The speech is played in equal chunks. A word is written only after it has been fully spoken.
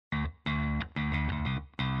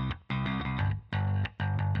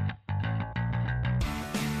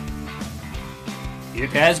It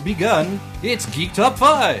has begun. It's Geek Top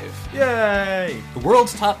 5. Yay! The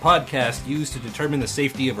world's top podcast used to determine the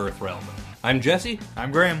safety of Earthrealm. I'm Jesse.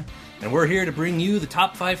 I'm Graham. And we're here to bring you the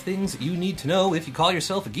top 5 things that you need to know if you call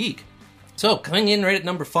yourself a geek. So, coming in right at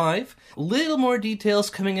number 5, a little more details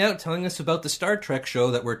coming out telling us about the Star Trek show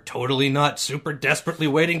that we're totally not super desperately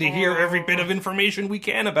waiting to hear every bit of information we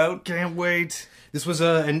can about. Can't wait. This was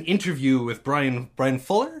an interview with Brian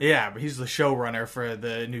Fuller. Yeah, but he's the showrunner for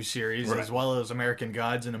the new series, Right. as well as American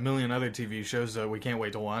Gods and a million other TV shows that we can't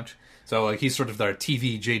wait to watch. So he's sort of our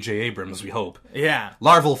TV J.J. Abrams, we hope. Yeah.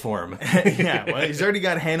 Larval form. Yeah, well, he's already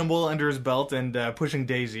got Hannibal under his belt and Pushing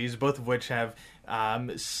Daisies, both of which have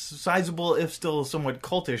sizable, if still somewhat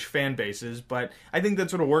cultish, fan bases. But I think that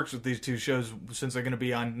sort of works with these two shows since they're going to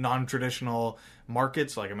be on non-traditional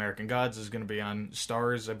markets, like American Gods is going to be on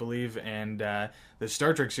Stars, I believe, and the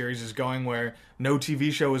Star Trek series is going where no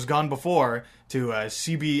TV show has gone before, to a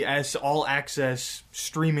CBS all-access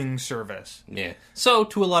streaming service. Yeah. So,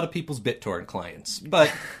 to a lot of people's BitTorrent clients.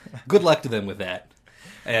 But good luck to them with that.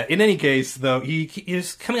 In any case, though, he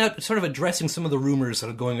is coming out sort of addressing some of the rumors that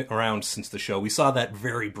are going around since the show. We saw that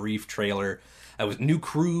very brief trailer. With new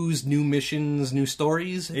crews, new missions, new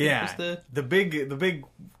stories. Yeah. The big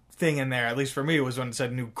thing in there, at least for me, was when it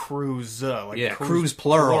said new crews. Crews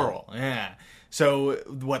plural. Yeah. So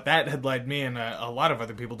what that had led me and a lot of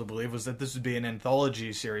other people to believe was that this would be an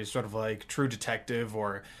anthology series, sort of like True Detective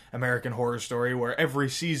or American Horror Story, where every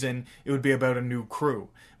season it would be about a new crew.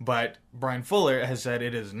 But Brian Fuller has said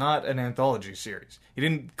it is not an anthology series. He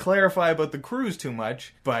didn't clarify about the crews too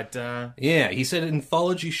much, but... Yeah, he said an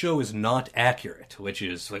anthology show is not accurate, which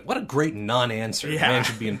is, like, what a great non-answer. Yeah. Man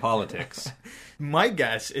should be in politics. My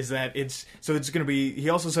guess is that it's going to be... He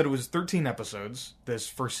also said it was 13 episodes, this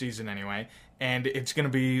first season anyway, and it's going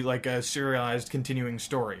to be like a serialized continuing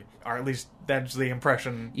story. Or at least that's the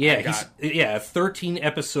impression I got. A 13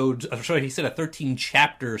 episodes... Sorry, he said a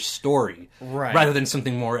 13-chapter story. Right. Rather than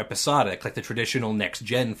something more episodic, like the traditional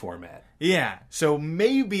next-gen format. Yeah, so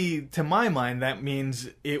maybe, to my mind, that means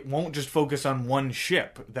it won't just focus on one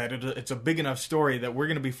ship, that it's a big enough story that we're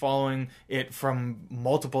going to be following it from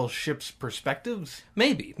multiple ships' perspectives?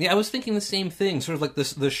 Maybe. Yeah, I was thinking the same thing, sort of like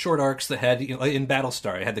the short arcs that had, in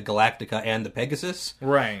Battlestar, it had the Galactica and the Pegasus.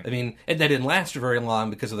 Right. I mean, that didn't last very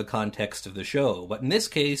long because of the context of the show, but in this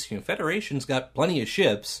case, Federation's got plenty of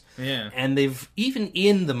ships, yeah, and they've, even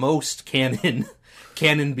in the most canon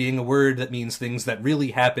being a word that means things that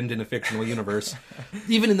really happened in a fictional universe.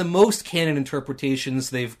 Even in the most canon interpretations,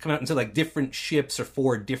 they've come out and said, like, different ships are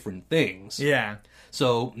for different things. Yeah.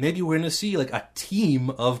 So maybe we're going to see, like, a team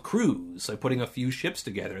of crews, like, putting a few ships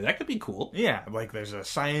together. That could be cool. Yeah, like, there's a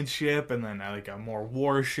science ship, and then, like, a more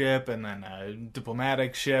war ship, and then a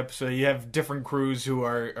diplomatic ship. So you have different crews who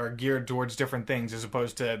are geared towards different things, as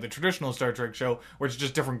opposed to the traditional Star Trek show, where it's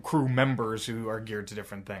just different crew members who are geared to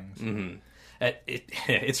different things. Mm-hmm.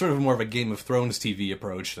 It's sort of more of a Game of Thrones TV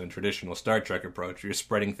approach than a traditional Star Trek approach. You're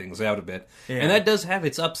spreading things out a bit. Yeah. And that does have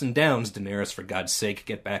its ups and downs. Daenerys, for God's sake,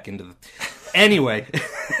 get back into the... Anyway.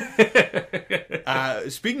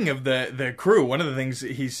 Speaking of the crew, one of the things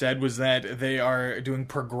he said was that they are doing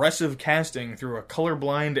progressive casting through a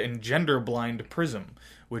colorblind and gender-blind prism,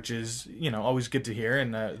 which is, always good to hear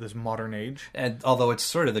in this modern age. And although it's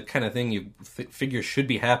sort of the kind of thing you figure should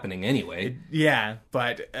be happening anyway. Yeah,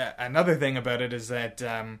 but another thing about it is that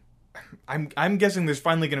I'm guessing there's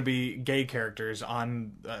finally going to be gay characters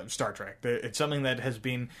on Star Trek. It's something that has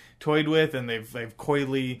been toyed with, and they've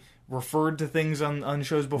coyly referred to things on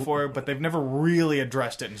shows before, but they've never really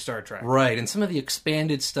addressed it in Star Trek. Right, and some of the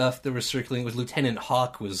expanded stuff that was circulating was Lieutenant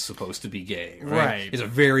Hawk was supposed to be gay, right? It's a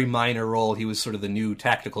very minor role. He was sort of the new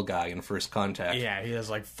tactical guy in First Contact. Yeah, he has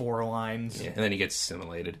like 4 lines. Yeah, and then he gets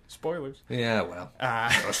assimilated. Spoilers. Yeah, well.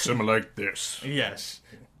 Assimilate this. Yes.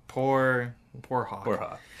 Poor Hawk. Poor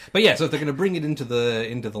Hawk. But yeah, so if they're going to bring it into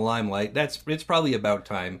the limelight, it's probably about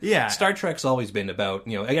time. Yeah. Star Trek's always been about,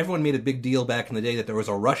 everyone made a big deal back in the day that there was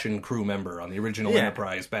a Russian crew member on the original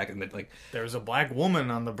Enterprise back in the, there was a black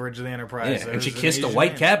woman on the bridge of the Enterprise. Yeah, and she kissed a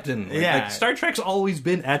white captain. Yeah. Star Trek's always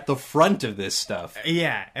been at the front of this stuff.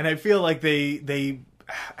 Yeah, and I feel like they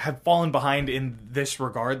have fallen behind in this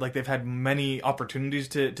regard. Like, they've had many opportunities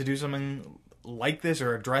to do something like this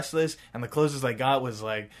or address this, and the closest they got was,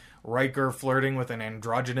 like, Riker flirting with an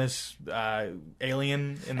androgynous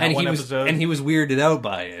alien in that one episode. And he was weirded out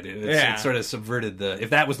by it. It sort of subverted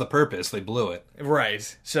if that was the purpose, they blew it.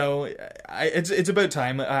 Right. So it's about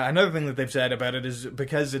time. Another thing that they've said about it is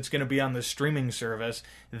because it's going to be on the streaming service,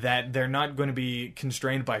 that they're not going to be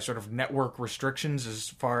constrained by sort of network restrictions as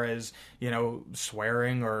far as,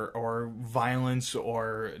 swearing or violence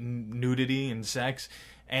or nudity and sex.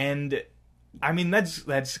 And I mean,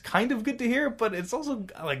 that's kind of good to hear, but it's also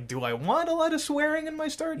like, do I want a lot of swearing in my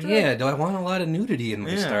Star Trek? Yeah, do I want a lot of nudity in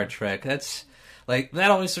my Star Trek? That's like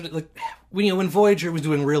that always sort of like when Voyager was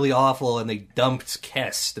doing really awful and they dumped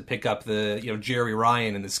Kess to pick up the Jerry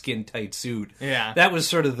Ryan in the skin tight suit. Yeah, that was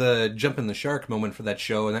sort of the jump in the shark moment for that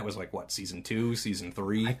show, and that was like what, season 2, season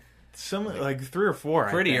 3. Some like 3 or 4,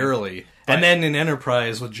 pretty I think. Early. But, and then in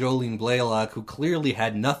Enterprise with Jolene Blalock, who clearly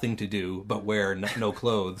had nothing to do but wear no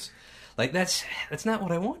clothes. Like that's not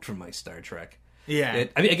what I want from my Star Trek. Yeah,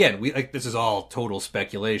 I mean, again, this is all total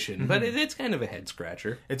speculation, but it's kind of a head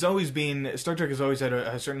scratcher. It's always been Star Trek has always had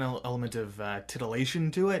a certain element of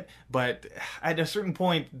titillation to it, but at a certain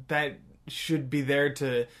point, that should be there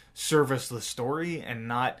to service the story and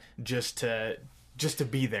not just to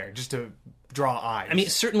be there, just to draw eyes. I mean,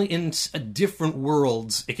 certainly in different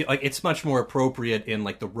worlds, it's much more appropriate in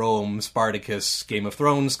like the Rome, Spartacus, Game of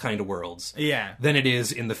Thrones kind of worlds, than it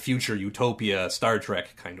is in the future utopia Star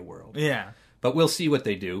Trek kind of world. Yeah. But we'll see what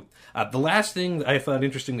they do. The last thing that I found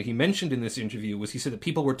interesting that he mentioned in this interview was he said that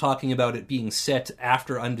people were talking about it being set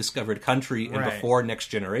after Undiscovered Country and before Next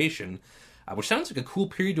Generation, which sounds like a cool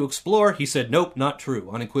period to explore. He said, nope, not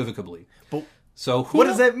true, unequivocally. But so what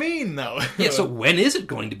does that mean, though? Yeah, so when is it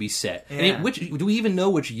going to be set? Yeah. I mean, do we even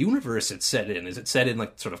know which universe it's set in? Is it set in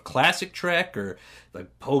like sort of classic Trek or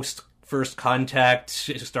like post First Contact,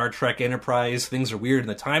 Star Trek Enterprise? Things are weird in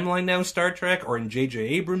the timeline now, Star Trek, or in J.J.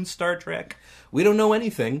 Abrams' Star Trek? We don't know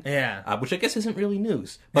anything. Yeah. Which I guess isn't really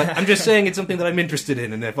news. But I'm just saying it's something that I'm interested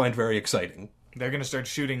in and I find very exciting. They're going to start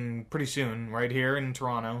shooting pretty soon, right here in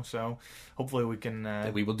Toronto, so hopefully we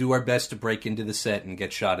can... We will do our best to break into the set and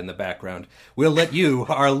get shot in the background. We'll let you,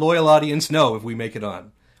 our loyal audience, know if we make it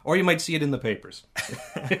on. Or you might see it in the papers.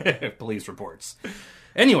 Police reports.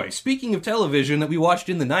 Anyway, speaking of television that we watched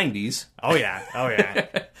in the 90s... Oh, yeah.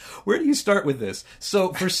 Where do you start with this?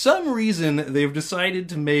 So, for some reason, they've decided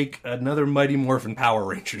to make another Mighty Morphin Power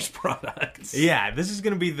Rangers product. Yeah, this is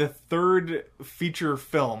going to be the third feature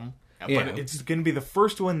film... Yeah. But it's going to be the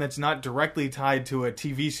first one that's not directly tied to a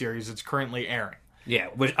TV series that's currently airing. Yeah,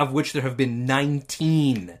 of which there have been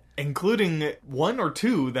 19. Including 1 or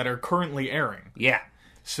 2 that are currently airing. Yeah.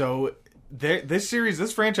 So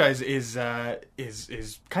this franchise is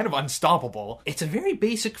kind of unstoppable. It's a very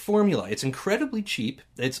basic formula. It's incredibly cheap.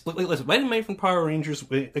 Listen, Mighty Morphin Power Rangers,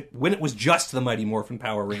 when it was just the Mighty Morphin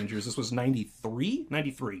Power Rangers, this was 93?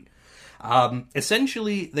 93.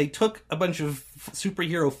 Essentially, they took a bunch of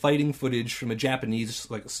superhero fighting footage from a Japanese,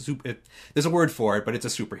 there's a word for it, but it's a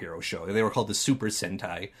superhero show. They were called the Super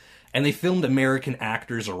Sentai, and they filmed American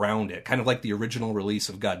actors around it, kind of like the original release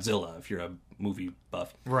of Godzilla, if you're a movie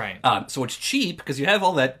buff. Right. So it's cheap, because you have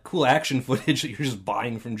all that cool action footage that you're just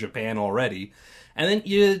buying from Japan already. And then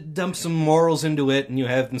you dump some morals into it, and you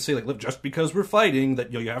have them say, like, look, just because we're fighting,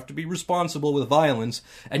 that you have to be responsible with violence,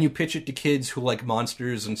 and you pitch it to kids who like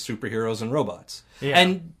monsters and superheroes and robots. Yeah.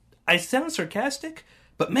 And I sound sarcastic,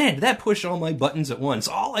 but man, did that push all my buttons at once.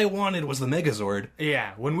 All I wanted was the Megazord.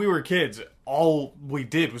 Yeah, when we were kids, all we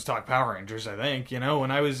did was talk Power Rangers, I think.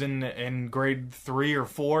 When I was in grade 3 or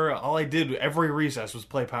 4, all I did every recess was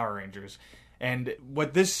play Power Rangers. And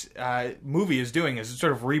what this movie is doing is it's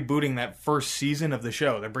sort of rebooting that first season of the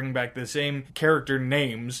show. They're bringing back the same character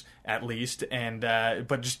names, at least, and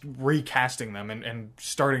but just recasting them and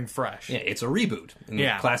starting fresh. Yeah, it's a reboot in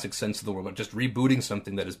the classic sense of the word, but just rebooting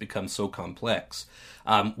something that has become so complex.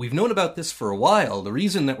 We've known about this for a while. The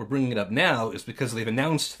reason that we're bringing it up now is because they've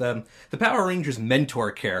announced the Power Rangers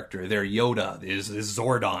mentor character, their Yoda, is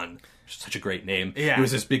Zordon. Such a great name. Yeah. He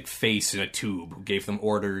was this big face in a tube who gave them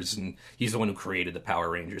orders, and he's the one who created the Power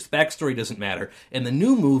Rangers. The backstory doesn't matter. In the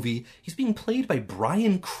new movie, he's being played by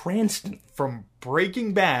Bryan Cranston. From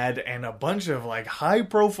Breaking Bad and a bunch of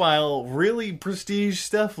high-profile, really prestige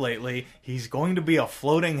stuff lately, he's going to be a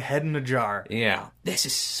floating head in a jar. Yeah. This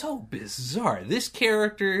is so bizarre. This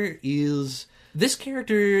character fills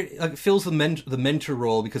the mentor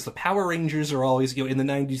role because the Power Rangers are always, in the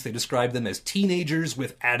 90s, they described them as teenagers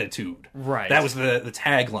with attitude. Right. That was the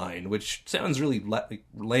tagline, which sounds really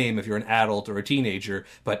lame if you're an adult or a teenager,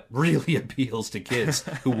 but really appeals to kids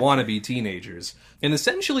who want to be teenagers. And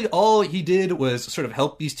essentially all he did was sort of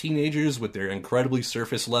help these teenagers with their incredibly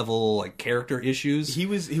surface level character issues. He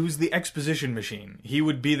was the exposition machine. He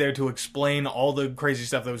would be there to explain all the crazy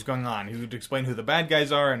stuff that was going on. He would explain who the bad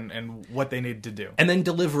guys are and what they need to do. And then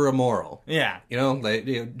deliver a moral. Yeah.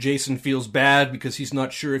 Jason feels bad because he's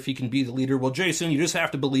not sure if he can be the leader. Well, Jason, you just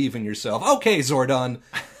have to believe in yourself. Okay, Zordon.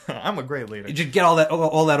 I'm a great leader. You just get all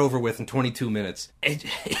that over with in 22 minutes.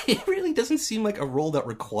 It really doesn't seem like a role that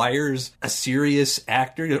requires a serious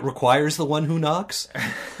actor. It requires the one who knocks.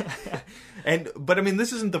 But I mean,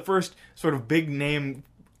 this isn't the first sort of big name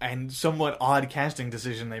and somewhat odd casting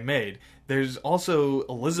decision they made. There's also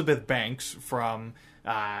Elizabeth Banks from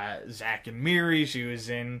Zack and Miri. She was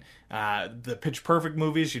in the Pitch Perfect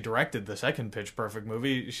movies. She directed the second Pitch Perfect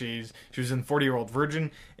movie. She was in 40-Year-Old Virgin,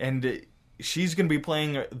 and she's going to be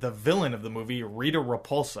playing the villain of the movie, Rita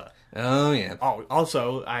Repulsa. Oh, yeah. Oh,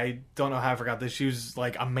 also, I don't know how I forgot this. She was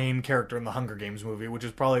like a main character in the Hunger Games movie, which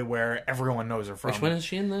is probably where everyone knows her from. Which one is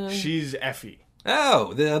she in the... She's Effie.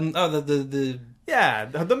 Oh, the Yeah,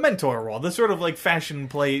 the mentor role. The sort of like fashion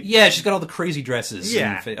plate. Yeah, she's got all the crazy dresses.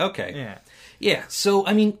 Yeah. Okay. Yeah. Yeah, so,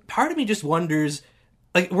 I mean, part of me just wonders,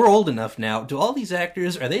 like, we're old enough now. Do all these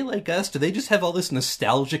actors, are they like us? Do they just have all this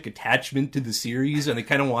nostalgic attachment to the series and they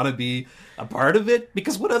kind of want to be a part of it?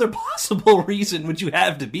 Because what other possible reason would you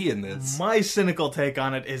have to be in this? My cynical take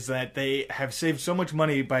on it is that they have saved so much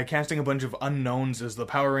money by casting a bunch of unknowns as the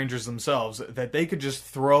Power Rangers themselves that they could just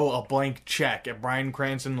throw a blank check at Bryan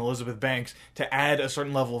Cranston and Elizabeth Banks to add a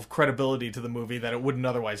certain level of credibility to the movie that it wouldn't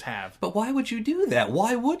otherwise have. But why would you do that?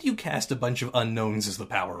 Why would you cast a bunch of unknowns as the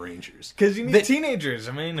Power Rangers? Because you need teenagers.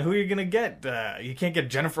 I mean, who are you going to get? You can't get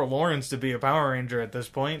Jennifer Lawrence to be a Power Ranger at this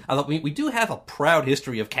point. Although we do have a proud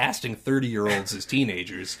history of casting 30-year-olds as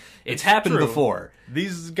teenagers. It's happened before.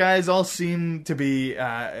 These guys all seem to be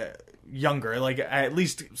younger, like at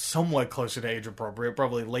least somewhat closer to age appropriate,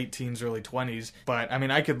 probably late teens, early 20s. But I mean,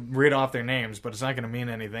 I could read off their names, but it's not going to mean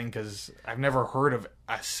anything because I've never heard of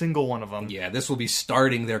a single one of them. Yeah, this will be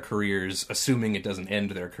starting their careers, assuming it doesn't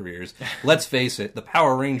end their careers. Let's face it, the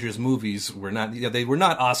Power Rangers movies were not, they were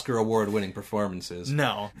not Oscar award-winning performances.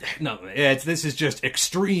 No, this is just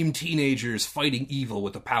extreme teenagers fighting evil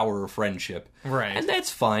with the power of friendship. Right. And that's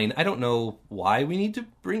fine. I don't know why we need to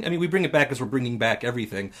we bring it back as we're bringing back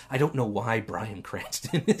everything. I don't know why Bryan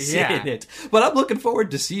Cranston is in it, but I'm looking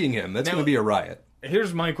forward to seeing him. That's going to be a riot.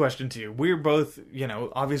 Here's my question to you. We're both,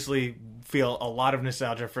 obviously feel a lot of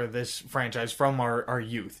nostalgia for this franchise from our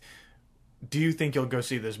youth. Do you think you'll go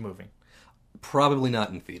see this movie? Probably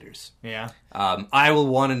not in theaters. Yeah. I will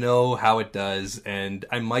want to know how it does, and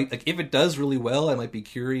I might, if it does really well, I might be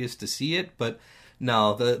curious to see it, but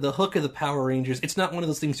no, the hook of the Power Rangers, it's not one of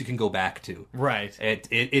those things you can go back to. Right.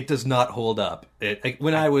 It does not hold up.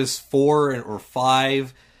 When I was 4 or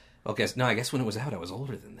 5... Okay, no, I guess when it was out, I was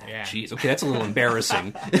older than that. Yeah. Jeez, okay, that's a little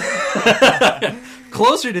embarrassing.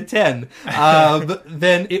 Closer to 10.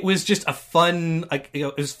 Then it was just a fun,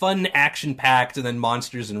 it was fun, action-packed, and then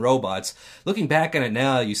monsters and robots. Looking back on it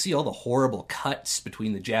now, you see all the horrible cuts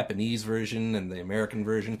between the Japanese version and the American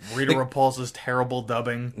version. Rita Repulsa's terrible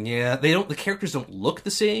dubbing. Yeah, the characters don't look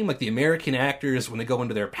the same. Like, the American actors, when they go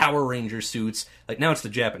into their Power Ranger suits, like, now it's the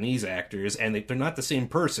Japanese actors, and they're not the same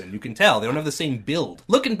person. You can tell. They don't have the same build.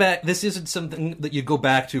 Looking back, this isn't something that you go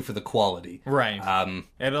back to for the quality. Right.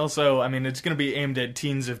 And also, I mean, it's going to be aimed at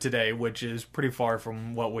teens of today, which is pretty far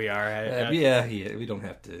from what we are. Yeah, we don't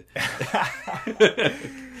have to.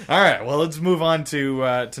 All right, well, let's move on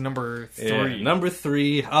to number 3. Yeah, number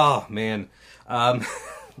 3, oh, man.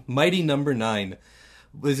 Mighty Number 9.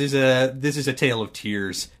 This is a tale of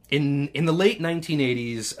tears. In the late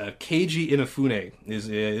 1980s, Keiji Inafune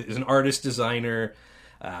is an artist, designer,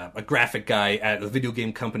 a graphic guy at the video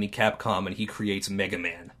game company Capcom, and he creates Mega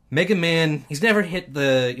Man. Mega Man, he's never hit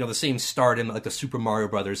the same stardom like the Super Mario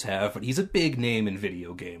Brothers have, but he's a big name in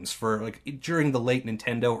video games for during the late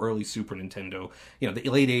Nintendo, early Super Nintendo, the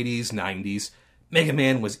late 80s, 90s. Mega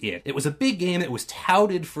Man was it. It was a big game that was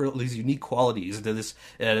touted for these unique qualities, this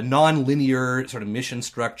non-linear sort of mission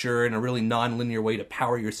structure and a really non-linear way to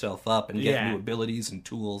power yourself up and get new abilities and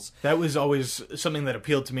tools. That was always something that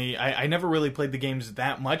appealed to me. I never really played the games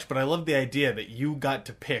that much, but I loved the idea that you got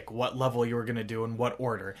to pick what level you were going to do in what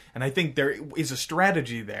order. And I think there is a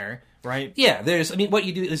strategy there, right? Yeah, what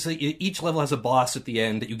you do is each level has a boss at the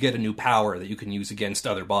end that you get a new power that you can use against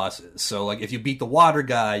other bosses. So, if you beat the water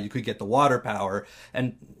guy, you could get the water power,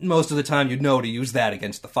 and most of the time you'd know to use that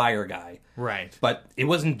against the fire guy. Right. But it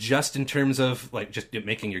wasn't just in terms of, just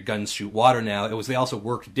making your guns shoot water now. They also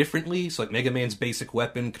worked differently. So, Mega Man's basic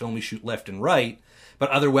weapon could only shoot left and right, but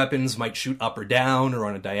other weapons might shoot up or down or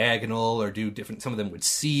on a diagonal or do different... Some of them would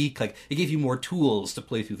seek. It gave you more tools to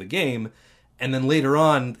play through the game. And then later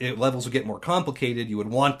on, levels would get more complicated. You would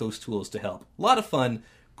want those tools to help. A lot of fun.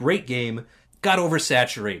 Great game. Got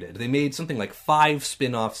oversaturated. They made something like 5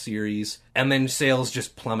 spin-off series, and then sales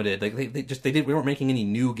just plummeted. We weren't making any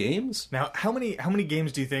new games. Now, how many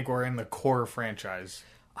games do you think were in the core franchise?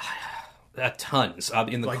 Tons.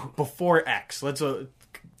 Before X. Let's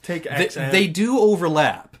take X. They do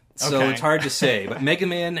overlap. so Okay. it's hard to say. But Mega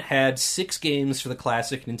Man had 6 games for the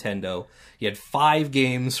classic Nintendo. He had 5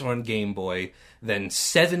 games on Game Boy. Then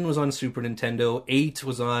 7 was on Super Nintendo. 8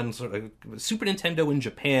 was on sort of Super Nintendo in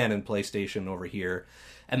Japan and PlayStation over here.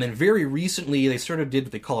 And then very recently, they sort of did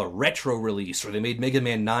what they call a retro release, where they made Mega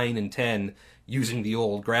Man 9 and 10 using the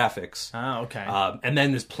old graphics. Oh, okay. And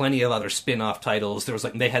then there's plenty of other spin-off titles. There was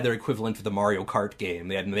they had their equivalent for the Mario Kart game.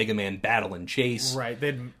 They had Mega Man Battle and Chase. Right. They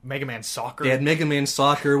had Mega Man Soccer. They had Mega Man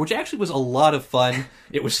Soccer, which actually was a lot of fun.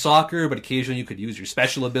 It was soccer, but occasionally you could use your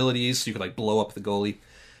special abilities, so you could blow up the goalie.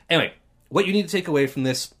 Anyway, what you need to take away from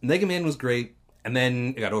this, Mega Man was great, and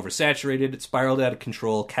then it got oversaturated, it spiraled out of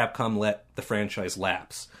control, Capcom let the franchise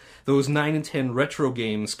lapse. Those 9 and 10 retro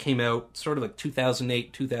games came out sort of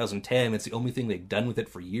 2008, 2010. It's the only thing they'd done with it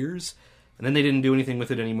for years. And then they didn't do anything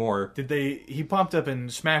with it anymore. He popped up in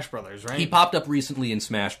Smash Brothers, right? He popped up recently in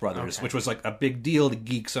Smash Brothers, Okay. which was a big deal to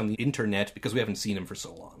geeks on the internet because we haven't seen him for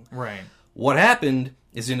so long. Right. What happened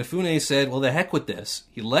is Inafune said, well, the heck with this.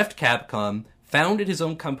 He left Capcom, founded his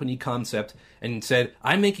own company, Concept, and said,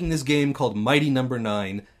 I'm making this game called Mighty Number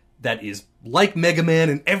 9 that is like Mega Man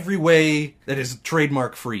in every way that is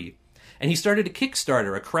trademark free. And he started a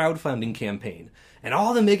Kickstarter, a crowdfunding campaign. And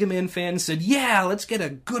all the Mega Man fans said, yeah, let's get a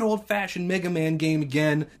good old-fashioned Mega Man game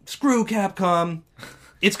again. Screw Capcom.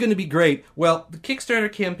 It's going to be great. Well, the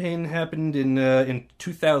Kickstarter campaign happened in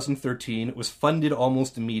 2013. It was funded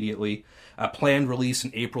almost immediately. A planned release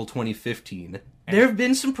in April 2015. There have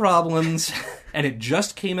been some problems, and it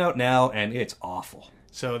just came out now, and it's awful.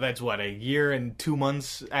 So that's what, a year and 2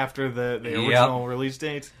 months after the Yep. original release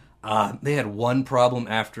date? They had one problem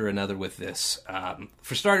after another with this.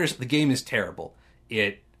 For starters, the game is terrible.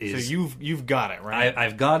 It is. So you've got it, right?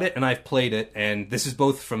 I've got it and I've played it, and this is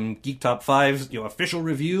both from Geek Top 5's official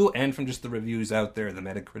review and from just the reviews out there, the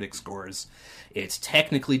Metacritic scores. It's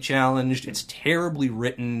technically challenged. It's terribly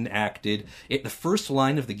written, acted. The first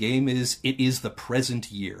line of the game is, "It is the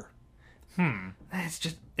present year." It's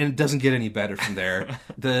just, and it doesn't get any better from there.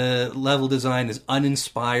 The level design is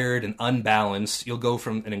uninspired and unbalanced. You'll go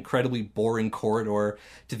from an incredibly boring corridor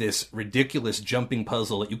to this ridiculous jumping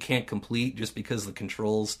puzzle that you can't complete just because the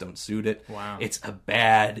controls don't suit it. Wow. It's a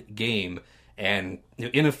bad game. And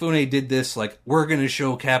Inafune did this, we're going to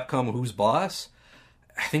show Capcom who's boss.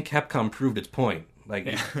 I think Capcom proved its point. So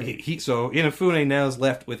Inafune now is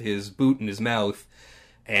left with his boot in his mouth.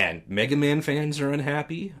 And Mega Man fans are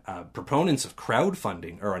unhappy. Proponents of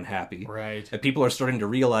crowdfunding are unhappy. Right. And people are starting to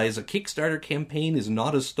realize a Kickstarter campaign is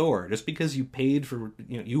not a store. Just because you paid for,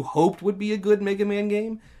 you hoped would be a good Mega Man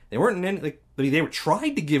game, they weren't in any, they were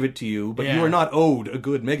tried to give it to you, but you Yeah. are not owed a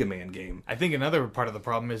good Mega Man game. I think another part of the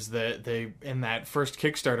problem is that they, in that first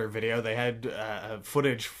Kickstarter video, they had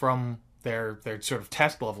footage from their sort of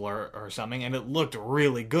test level or something, and it looked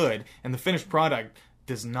really good. And the finished product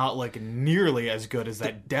does not look nearly as good as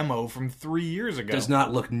that demo from 3 years ago. Does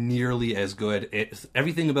not look nearly as good.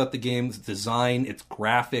 Everything about the game's design, its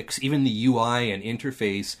graphics, even the UI and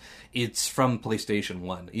interface, it's from PlayStation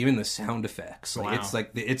 1. Even the sound effects. Wow.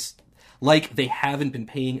 It's like they haven't been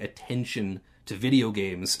paying attention to video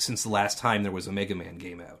games since the last time there was a Mega Man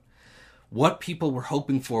game out. What people were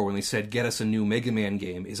hoping for when they said, get us a new Mega Man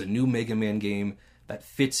game, is a new Mega Man game that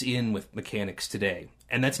fits in with mechanics today.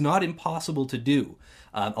 And that's not impossible to do.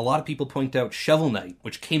 A lot of people point out Shovel Knight,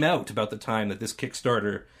 which came out about the time that this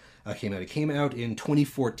Kickstarter came out. It came out in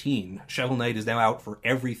 2014. Shovel Knight is now out for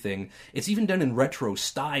everything. It's even done in retro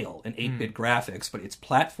style and 8-bit graphics, but it's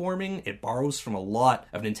platforming. It borrows from a lot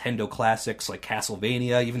of Nintendo classics like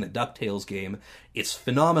Castlevania, even the DuckTales game. It's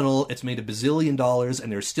phenomenal. It's made $1 bazillion,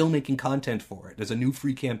 and they're still making content for it. There's a new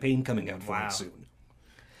free campaign coming out for Wow. it soon.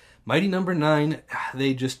 Mighty Number 9,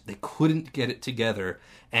 they couldn't get it together,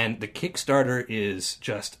 and the Kickstarter is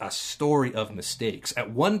just a story of mistakes.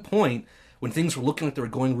 At one point, when things were looking like they were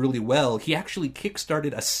going really well, he actually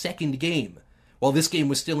kickstarted a second game while this game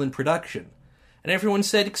was still in production. And everyone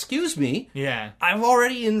said, excuse me, Yeah. I've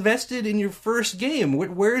already invested in your first game.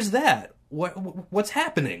 Where's that? What's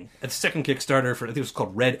happening? The second Kickstarter, I think it was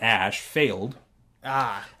called Red Ash, failed.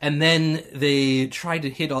 Ah. And then they tried to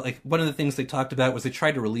hit all, one of the things they talked about was they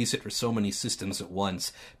tried to release it for so many systems at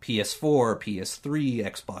once. PS4, PS3,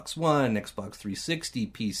 Xbox One, Xbox 360,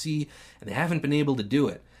 PC, and they haven't been able to do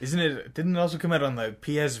it. Didn't it also come out on the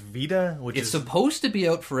PS Vita? It's supposed to be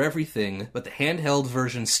out for everything, but the handheld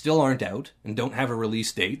versions still aren't out and don't have a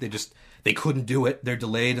release date. They couldn't do it. They're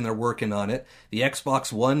delayed and they're working on it. The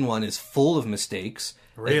Xbox One is full of mistakes.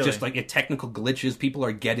 Really? It's just technical glitches. People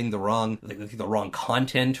are getting the wrong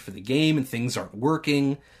content for the game, and things aren't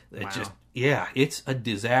working. It's a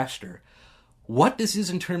disaster. What this is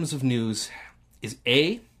in terms of news is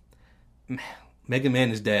Mega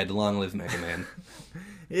Man is dead. Long live Mega Man.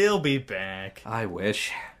 He'll be back. I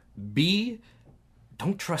wish. B,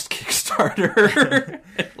 don't trust Kickstarter.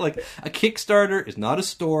 Like, a Kickstarter is not a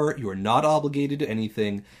store. You are not obligated to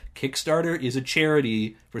anything. Kickstarter is a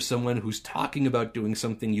charity for someone who's talking about doing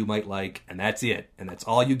something you might like, and that's it. And that's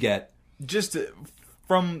all you get. Just a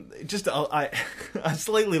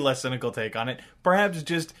slightly less cynical take on it, perhaps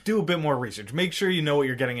just do a bit more research. Make sure you know what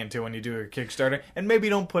you're getting into when you do your Kickstarter, and maybe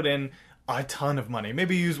don't put in a ton of money.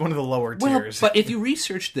 Maybe use one of the lower tiers. But if you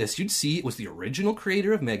researched this, you'd see it was the original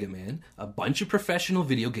creator of Mega Man, a bunch of professional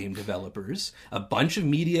video game developers, a bunch of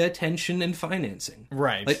media attention and financing.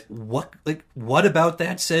 Right. What about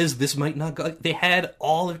that says this might not go? They had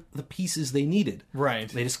all of the pieces they needed. Right.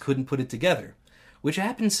 They just couldn't put it together, which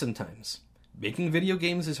happens sometimes. Making video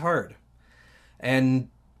games is hard. And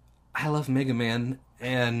I love Mega Man,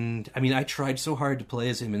 and I mean, I tried so hard to play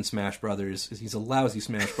as him in Smash Brothers. He's a lousy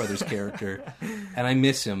Smash Brothers character, and I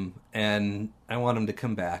miss him, and I want him to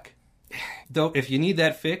come back. Though, if you need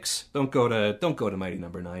that fix, don't go to Mighty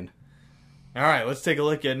Number 9. All right, let's take a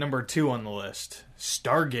look at number 2 on the list.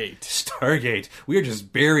 Stargate. Stargate. We are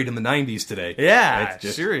just buried in the 90s today. Yeah,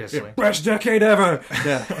 seriously. Best decade ever.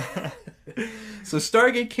 Yeah. So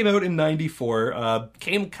Stargate came out in 94,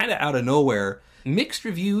 came kind of out of nowhere. Mixed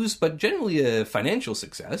reviews, but generally a financial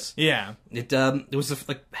success. Yeah. It was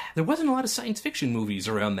there wasn't a lot of science fiction movies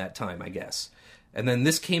around that time, I guess. And then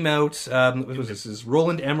this came out. This is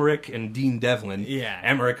Roland Emmerich and Dean Devlin. Yeah,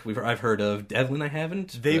 Emmerich I've heard of. Devlin I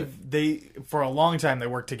haven't. They for a long time they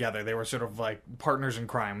worked together. They were sort of like partners in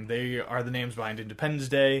crime. They are the names behind Independence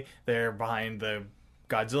Day. They're behind the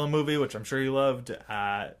Godzilla movie, which I'm sure you loved,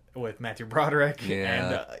 with Matthew Broderick.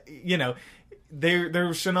 Yeah. And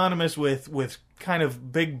they're synonymous with kind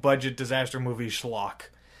of big budget disaster movie schlock.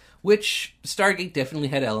 Which Stargate definitely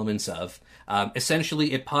had elements of.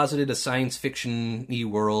 Essentially, it posited a science fiction-y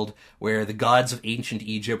world where the gods of ancient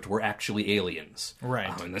Egypt were actually aliens.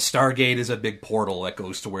 Right. And the Stargate is a big portal that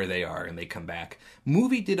goes to where they are, and they come back.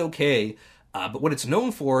 Movie did okay, but what it's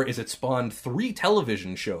known for is it spawned 3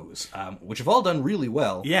 television shows, which have all done really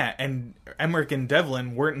well. Yeah, and Emmerich and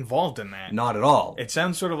Devlin weren't involved in that. Not at all. It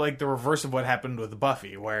sounds sort of like the reverse of what happened with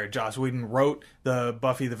Buffy, where Joss Whedon wrote the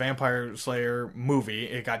Buffy the Vampire Slayer movie.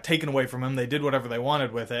 It got taken away from him. They did whatever they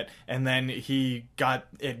wanted with it, and then he got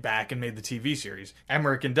it back and made the TV series.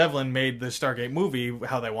 Emmerich and Devlin made the Stargate movie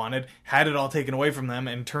how they wanted, had it all taken away from them,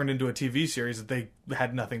 and turned into a TV series that they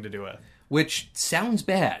had nothing to do with. Which sounds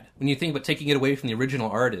bad when you think about taking it away from the original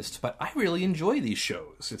artist, but I really enjoy these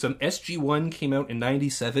shows. It's an SG-1 came out in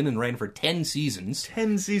 97 and ran for 10 seasons.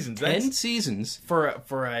 10 seasons. 10 seasons. For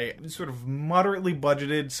a sort of moderately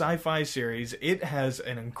budgeted sci-fi series, it has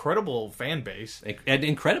an incredible fan base. An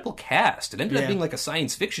incredible cast. It ended up being like a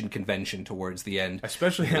science fiction convention towards the end.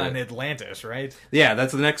 Especially on Atlantis, right? Yeah,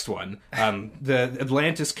 that's the next one. The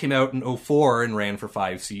Atlantis came out in 2004 and ran for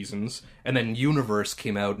 5 seasons. And then Universe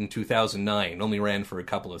came out in 2009, only ran for a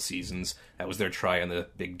couple of seasons. That was their try on the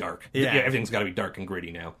big dark. Yeah, everything's got to be dark and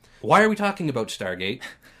gritty now. Why are we talking about Stargate?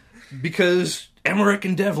 Because Emmerich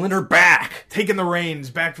and Devlin are back, taking the reins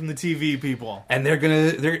back from the TV people, and they're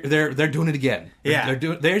doing it again. Yeah,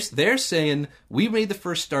 they're saying we made the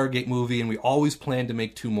first Stargate movie and we always planned to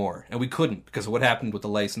make 2 more, and we couldn't because of what happened with the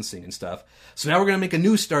licensing and stuff. So now we're going to make a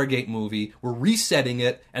new Stargate movie. We're resetting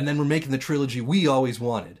it, and then we're making the trilogy we always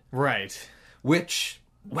wanted. Right. Which,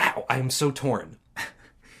 wow, I am so torn.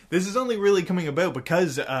 This is only really coming about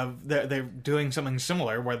because they're doing something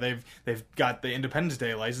similar where they've got the Independence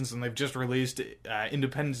Day license and they've just released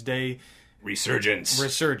Independence Day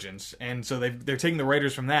Resurgence, and so they're taking the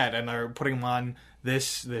writers from that and are putting them on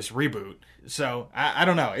this reboot. So I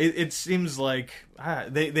don't know. It seems like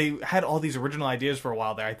they had all these original ideas for a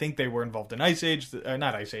while there. I think they were involved in Ice Age,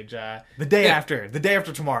 not Ice Age. The day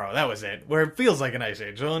after tomorrow. That was it. Where it feels like an Ice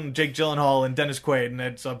Age. Jake Gyllenhaal and Dennis Quaid, and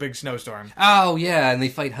it's a big snowstorm. Oh yeah, and they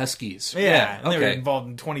fight huskies. Yeah, and they were involved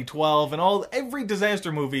in 2012 and every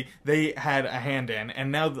disaster movie they had a hand in.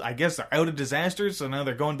 And now I guess they're out of disasters, so now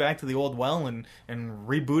they're going back to the old well and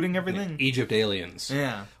rebooting everything. Egypt Aliens.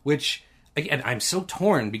 Yeah, which. Again, I'm so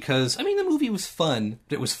torn because, I mean, the movie was fun.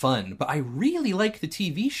 It was fun, but I really liked the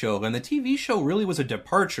TV show, and the TV show really was a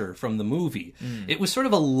departure from the movie. It was sort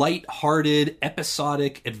of a light-hearted,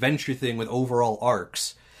 episodic adventure thing with overall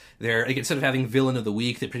arcs. Instead of having villain of the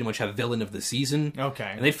week, they pretty much have villain of the season.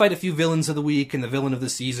 Okay. And they'd fight a few villains of the week, and the villain of the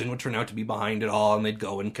season would turn out to be behind it all, and they'd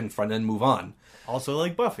go and confront and move on. Also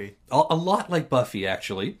like Buffy. A lot like Buffy,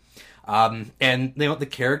 actually. And the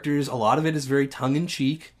characters, a lot of it is very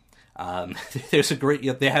tongue-in-cheek. There's a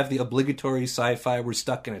great, they have the obligatory sci-fi we're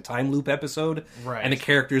stuck in a time loop episode, Right. and the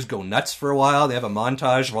characters go nuts for a while. They have a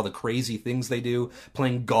montage of all the crazy things they do,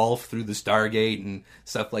 playing golf through the Stargate and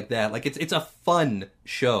stuff like that. Like, it's a fun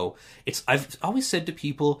show. I've always said to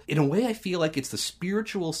people, in a way I feel like it's the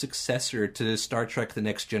spiritual successor to Star Trek The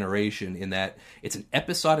Next Generation, in that it's an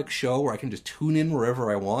episodic show where I can just tune in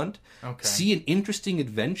wherever I want, see an interesting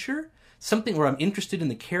adventure, something where I'm interested in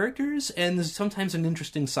the characters, and there's sometimes an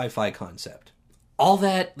interesting sci-fi concept. All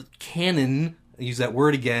that canon, I use that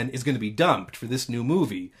word again, is going to be dumped for this new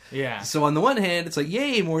movie. Yeah. So on the one hand, it's like,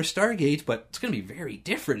 yay, more Stargate, but it's going to be very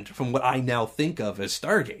different from what I now think of as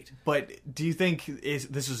Stargate. But do you think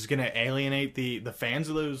this is going to alienate the fans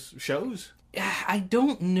of those shows? I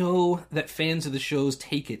don't know that fans of the shows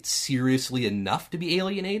take it seriously enough to be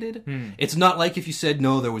alienated. It's not like if you said,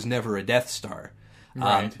 no, there was never a Death Star.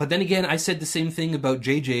 Right. But then again, I said the same thing about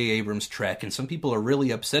J.J. Abrams' Trek, and some people are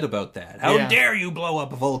really upset about that. How dare you blow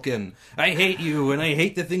up Vulcan? I hate you, and I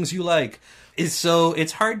hate the things you like. So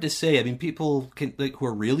it's hard to say. I mean, people who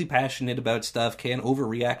are really passionate about stuff can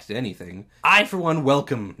overreact to anything. I, for one,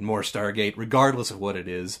 welcome more Stargate, regardless of what it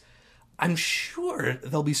is. I'm sure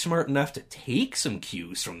they'll be smart enough to take some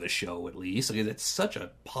cues from the show, at least. Because it's such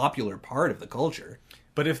a popular part of the culture.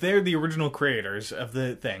 But if they're the original creators of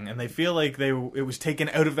the thing, and they feel like it was taken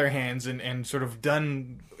out of their hands and sort of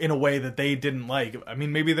done in a way that they didn't like, I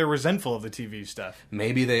mean, maybe they're resentful of the TV stuff.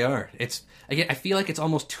 Maybe they are. I feel like it's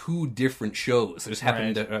almost two different shows. They just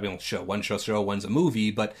happen to, one's a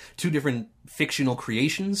movie, but two different fictional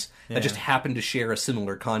creations that just happen to share a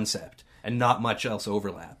similar concept, and not much else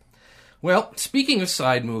overlap. Well, speaking of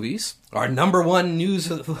side movies, our number one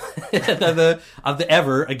news of the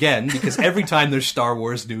ever, again, because every time there's Star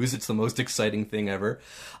Wars news, it's the most exciting thing ever.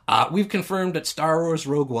 We've confirmed that Star Wars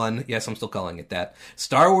Rogue One, yes, I'm still calling it that,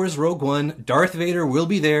 Star Wars Rogue One, Darth Vader will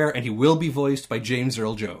be there, and he will be voiced by James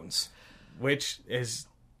Earl Jones. Which is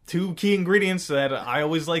two key ingredients that I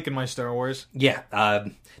always like in my Star Wars. Yeah,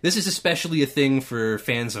 this is especially a thing for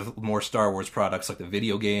fans of more Star Wars products like the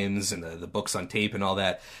video games and the books on tape and all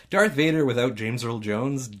that. Darth Vader without James Earl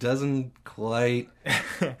Jones doesn't quite...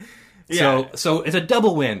 Yeah. So it's a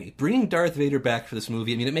double whammy. Bringing Darth Vader back for this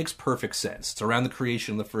movie, I mean, it makes perfect sense. It's around the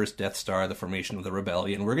creation of the first Death Star, the formation of the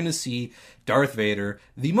Rebellion. We're going to see Darth Vader,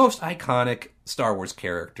 the most iconic Star Wars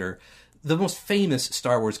character, the most famous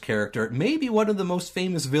Star Wars character, maybe one of the most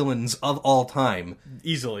famous villains of all time.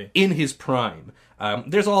 Easily. In his prime.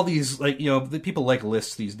 There's all these, the people like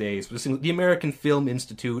lists these days. The American Film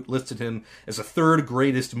Institute listed him as the third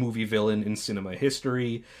greatest movie villain in cinema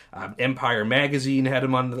history. Empire Magazine had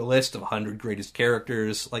him on the list of 100 greatest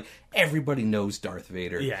characters. Like, everybody knows Darth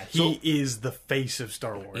Vader. Yeah, he is the face of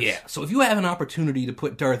Star Wars. Yeah, so if you have an opportunity to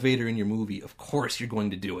put Darth Vader in your movie, of course you're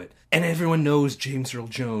going to do it. And everyone knows James Earl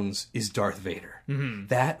Jones is Darth Vader. Mm-hmm.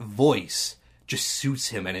 That voice just suits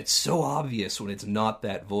him, and it's so obvious when it's not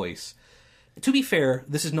that voice. To be fair,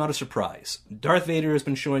 this is not a surprise. Darth Vader has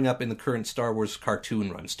been showing up in the current Star Wars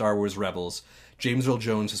cartoon run, Star Wars Rebels. James Earl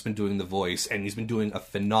Jones has been doing the voice, and he's been doing a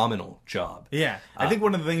phenomenal job. Yeah, I think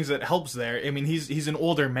one of the things that helps there, I mean, he's an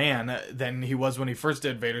older man than he was when he first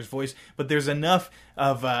did Vader's voice, but there's enough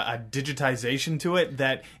of a digitization to it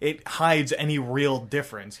that it hides any real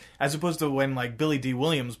difference, as opposed to when, like, Billy D.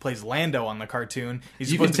 Williams plays Lando on the cartoon.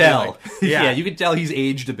 You can tell. Yeah, you can tell he's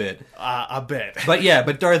aged a bit. A bit.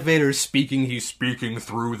 But Darth Vader's speaking, he's speaking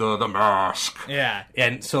through the mask. Yeah.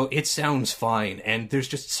 And so it sounds fine, and there's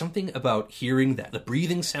just something about hearing that, the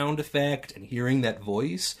breathing sound effect and hearing that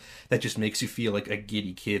voice that just makes you feel like a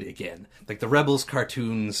giddy kid again. Like the Rebels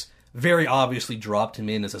cartoons very obviously dropped him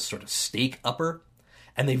in as a sort of stake upper,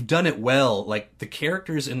 and they've done it well. Like, the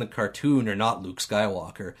characters in the cartoon are not Luke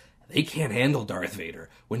Skywalker. They can't handle Darth Vader.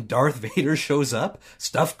 When Darth Vader shows up,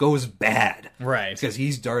 stuff goes bad. Right. Because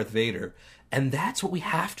he's Darth Vader. And that's what we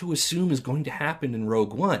have to assume is going to happen in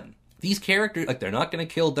Rogue One. These characters, like, they're not going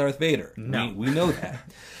to kill Darth Vader. No. We know that.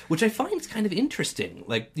 Which I find is kind of interesting.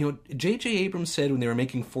 Like, J.J. Abrams said when they were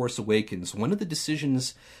making Force Awakens, one of the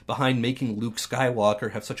decisions behind making Luke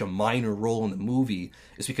Skywalker have such a minor role in the movie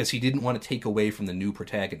is because he didn't want to take away from the new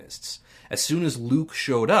protagonists. As soon as Luke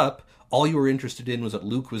showed up, all you were interested in was what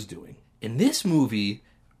Luke was doing. In this movie,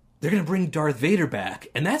 they're going to bring Darth Vader back,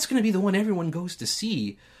 and that's going to be the one everyone goes to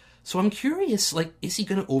see. So I'm curious, like, is he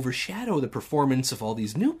going to overshadow the performance of all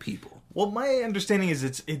these new people? Well, my understanding is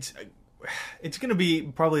it's it's going to be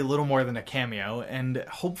probably a little more than a cameo, and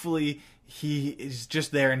hopefully he is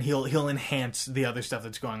just there and he'll enhance the other stuff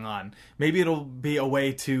that's going on. Maybe it'll be a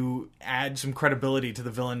way to add some credibility to the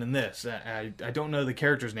villain in this. I don't know the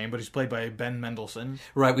character's name, but he's played by Ben Mendelsohn.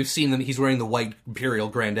 Right, we've seen that he's wearing the white Imperial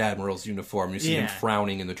Grand Admiral's uniform. You see him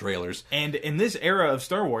frowning in the trailers. And in this era of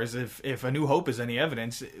Star Wars, if A New Hope is any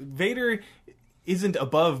evidence, Vader isn't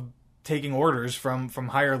above taking orders from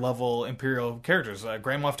higher level Imperial characters.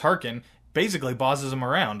 Grand Moff Tarkin basically bosses him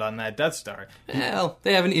around on that Death Star. Well,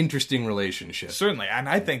 they have an interesting relationship. Certainly, and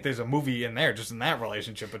I think there's a movie in there just in that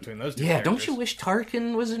relationship between those two characters. Don't you wish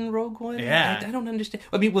Tarkin was in Rogue One? Yeah. I don't understand.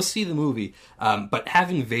 I mean, we'll see the movie, but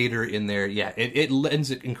having Vader in there, it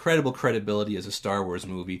lends it incredible credibility as a Star Wars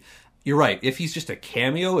movie. You're right. If he's just a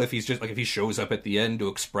cameo, if he shows up at the end to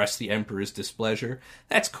express the Emperor's displeasure,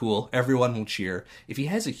 that's cool. Everyone will cheer. If he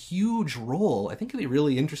has a huge role, I think it'd be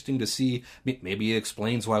really interesting to see. Maybe it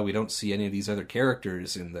explains why we don't see any of these other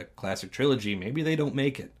characters in the classic trilogy. Maybe they don't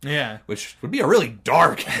make it. Yeah. Which would be a really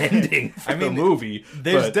dark ending for the movie.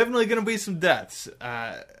 There's definitely going to be some deaths.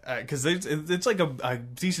 Because it's like a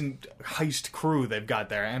decent heist crew they've got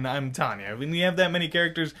there. And I'm telling you, when you have that many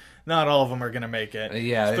characters, not all of them are going to make it.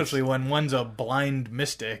 Especially when one's a blind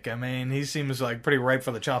mystic. I mean, he seems like pretty ripe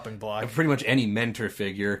for the chopping block. Pretty much any mentor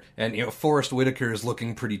figure. And, Forrest Whitaker is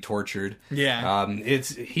looking pretty tortured. Yeah.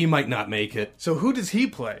 He might not make it. So who does he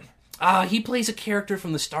play? He plays a character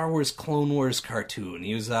from the Star Wars Clone Wars cartoon.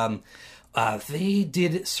 He was, they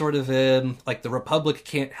did sort of, like the Republic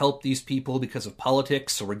can't help these people because of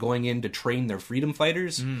politics, so we're going in to train their freedom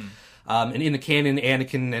fighters. And in the canon,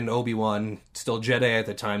 Anakin and Obi-Wan, still Jedi at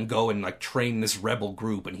the time, go and train this rebel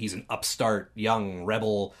group, and he's an upstart, young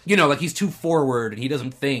rebel. He's too forward, and he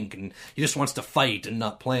doesn't think, and he just wants to fight and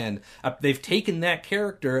not plan. They've taken that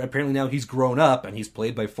character, apparently now he's grown up, and he's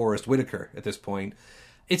played by Forrest Whitaker at this point.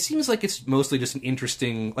 It seems like it's mostly just an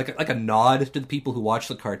interesting, like a nod to the people who watch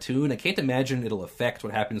the cartoon. I can't imagine it'll affect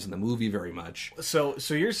what happens in the movie very much. So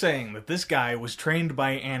you're saying that this guy was trained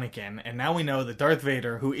by Anakin, and now we know that Darth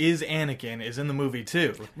Vader, who is Anakin, is in the movie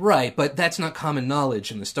too. Right, but that's not common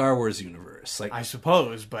knowledge in the Star Wars universe. I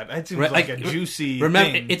suppose, but that seems like a juicy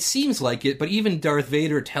thing. It seems like it, but even Darth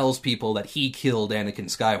Vader tells people that he killed Anakin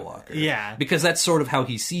Skywalker. Yeah. Because that's sort of how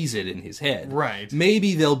he sees it in his head. Right.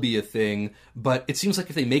 Maybe there'll be a thing, but it seems like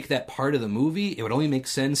if they make that part of the movie, it would only make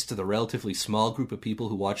sense to the relatively small group of people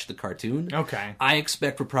who watch the cartoon. Okay. I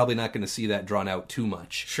expect we're probably not going to see that drawn out too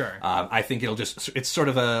much. Sure. I think it's sort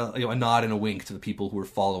of a nod and a wink to the people who are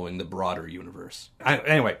following the broader universe.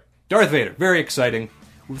 Anyway, Darth Vader, very exciting.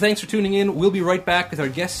 Well, thanks for tuning in. We'll be right back with our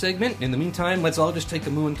guest segment. In the meantime, let's all just take a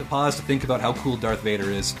moment to pause to think about how cool Darth Vader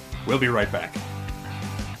is. We'll be right back.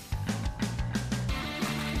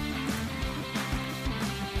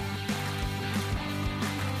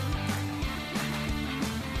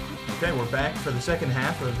 Okay, we're back for the second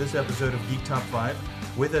half of this episode of Geek Top 5.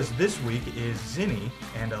 With us this week is Zinni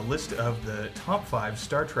and a list of the top 5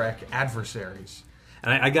 Star Trek adversaries.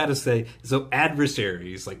 And I gotta say, so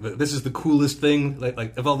adversaries, this is the coolest thing,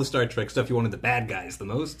 like of all the Star Trek stuff, you wanted the bad guys the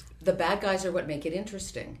most? The bad guys are what make it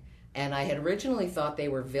interesting. And I had originally thought they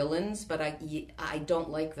were villains, but I don't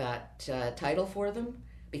like that title for them.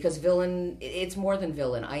 Because villain, it's more than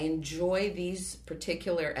villain. I enjoy these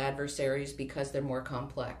particular adversaries because they're more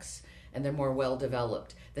complex and they're more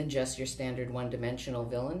well-developed than just your standard one-dimensional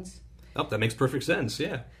villains. Oh, that makes perfect sense,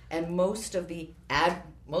 yeah. And most of the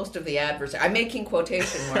adversaries, I'm making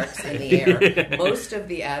quotation marks in the air. Most of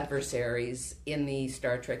the adversaries in the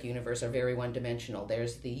Star Trek universe are very one-dimensional.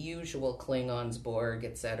 There's the usual Klingons, Borg,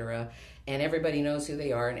 etc., and everybody knows who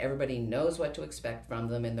they are, and everybody knows what to expect from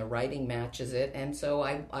them, and the writing matches it. And so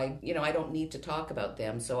I don't need to talk about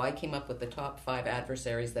them. So I came up with the top 5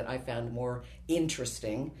 adversaries that I found more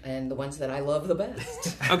interesting, and the ones that I love the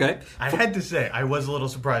best. Okay. I had to say, I was a little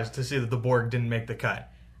surprised to see that the Borg didn't make the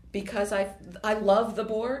cut. Because I love the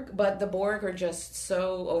Borg, but the Borg are just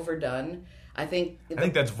so overdone. I think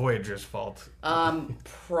that's Voyager's fault.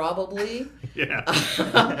 Probably. Yeah.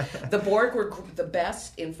 The Borg were the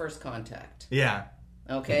best in First Contact. Yeah.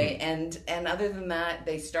 Okay, and other than that,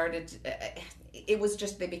 they started. It was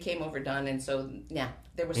just they became overdone, and so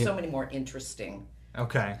there were so many more interesting.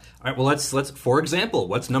 Okay. All right. Well, let's. For example,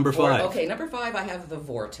 what's number 5? Okay, number 5. I have the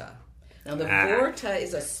Vorta. Now, the Vorta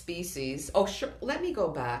is a species... Oh, sure. Let me go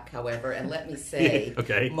back, however, and let me say...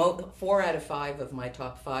 Okay. 4 out of 5 of my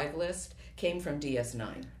top 5 list came from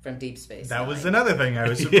DS9, from Deep Space That Nine. Was another thing I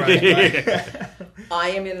was surprised by. I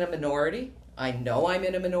am in a minority. I know I'm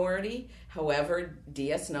in a minority. However,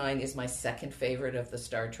 DS9 is my second favorite of the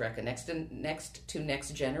Star Trek. Next to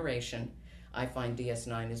Next Generation. I find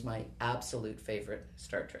DS9 is my absolute favorite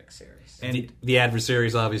Star Trek series. And The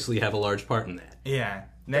adversaries obviously have a large part in that. yeah,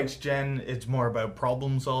 Next Gen, it's more about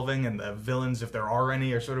problem solving, and the villains, if there are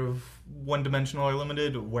any, are sort of one-dimensional or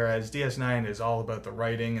limited, whereas DS9 is all about the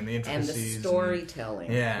writing and the And the intricacies.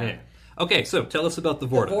 storytelling. Yeah. Okay, so tell us about the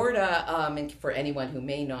Vorta. The Vorta, and for anyone who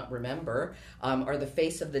may not remember, are the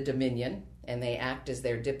face of the Dominion, and they act as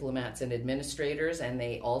their diplomats and administrators, and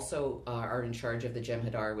they also are in charge of the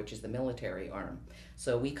Jem'Hadar, which is the military arm.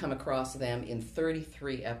 So we come across them in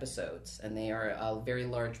 33 episodes, and they are a very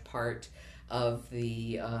large part of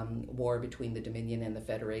the war between the Dominion and the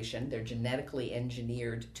Federation. They're genetically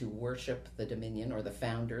engineered to worship the Dominion or the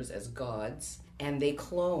founders as gods, and they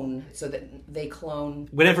clone,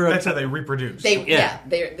 Whenever That's how they reproduce.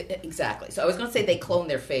 they're exactly. So I was going to say they clone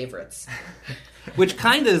their favorites. which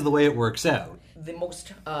kind of is the way it works out. The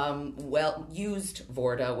most well-used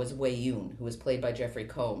Vorta was Wei Yun, who was played by Jeffrey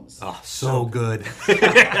Combs. Oh, so good.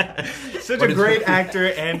 Such a great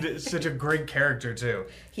actor and such a great character, too.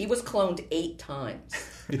 He was cloned 8 times.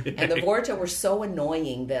 And the Vorta were so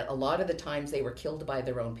annoying that a lot of the times they were killed by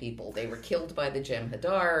their own people. They were killed by the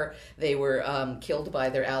Jem'Hadar. They were killed by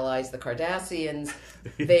their allies, the Cardassians.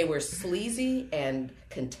 They were sleazy and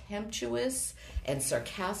contemptuous and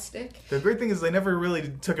sarcastic. The great thing is they never really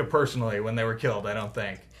took it personally when they were killed, I don't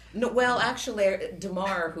think. No, well, actually,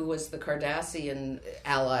 Damar, who was the Cardassian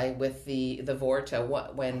ally with the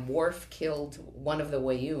Vorta, when Worf killed one of the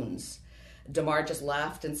Wayuns, Damar just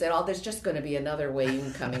laughed and said, "Oh, there's just going to be another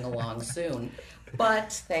Wayun coming along soon."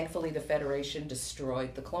 But thankfully, the Federation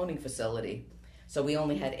destroyed the cloning facility, so we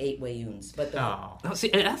only had 8 Wayuns. But Oh. Now,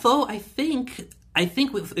 see, Ethel, I think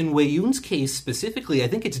in Wei Yun's case specifically, I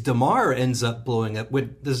think it's Damar ends up blowing up.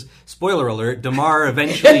 Spoiler alert, Damar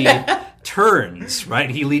eventually turns, right?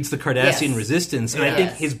 He leads the Cardassian Yes. resistance. And I Yes.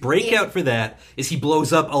 think his breakout for that is he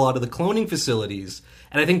blows up a lot of the cloning facilities.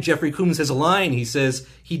 And I think Jeffrey Combs has a line. He says,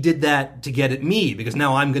 he did that to get at me, because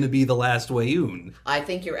now I'm going to be the last Wei Yun. I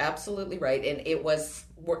think you're absolutely right, and it was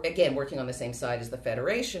again working on the same side as the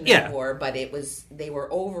Federation Yeah. in war, but they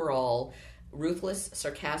were overall ruthless,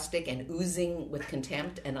 sarcastic, and oozing with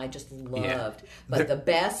contempt, and I just loved. But the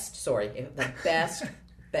best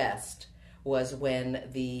was when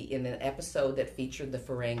in an episode that featured the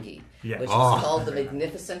Ferengi, Yeah. which was called The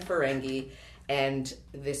Magnificent Ferengi. And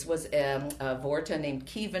this was a Vorta named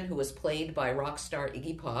Kevin, who was played by rock star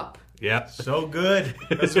Iggy Pop. Yep. So good.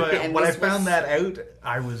 That's why And when I this found was- that out,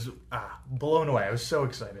 I was blown away. I was so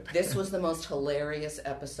excited. This was the most hilarious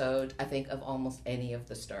episode, I think, of almost any of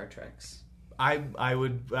the Star Treks. I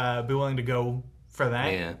would be willing to go for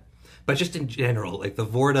that. Yeah. But just in general, like the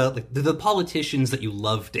Vorta, like the politicians that you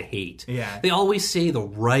love to hate, Yeah. they always say the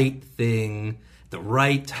right thing, the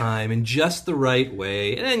right time, in just the right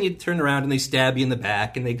way, and then you turn around and they stab you in the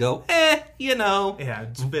back and they go, Yeah,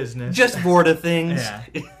 it's business. just Vorta things. Yeah.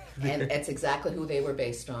 And it's exactly who they were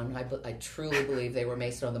based on. I truly believe they were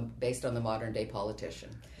based on the modern day politician.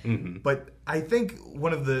 But I think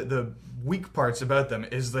one of the weak parts about them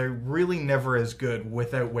is they're really never as good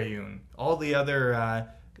without Wei Yun. All the other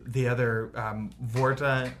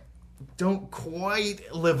Vorta don't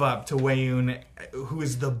quite live up to Wei Yun, who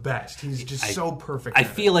is the best. He's just so perfect. I at it.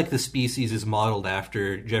 feel like the species is modeled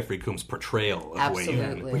after Jeffrey Combs' portrayal of Wei Yun.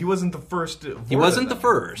 Absolutely. Well, he wasn't the first. He wasn't the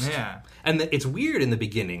first. Yeah. And it's weird in the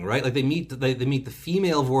beginning, right? Like they meet the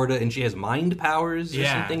female Vorta, and she has mind powers or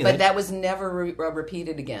Yeah. something. And But that was never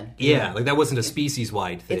repeated again. yeah, like that wasn't a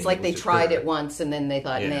species-wide thing. It's like It they was just tried her. it once and then they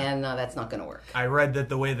thought, Yeah. no, that's not going to work. I read that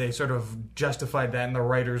the way they sort of justified that in the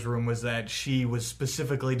writer's room was that she was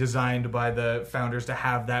specifically designed by the founders to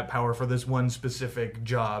have that power for this one specific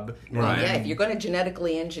job. Right. Yeah, if you're going to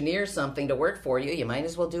genetically engineer something to work for you, you might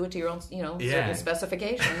as well do it to your own, certain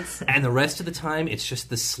specifications. And the rest of the time, it's just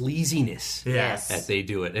the sleaziness Yes. that they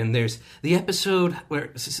do it. And there's the episode where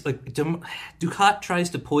Dukat tries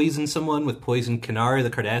to poison someone with poison Kenari, the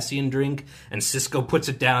Cardassian drink, and Cisco puts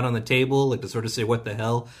it down on the table, like to sort of say, "What the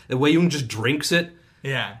hell?" And Wei Yun just drinks it.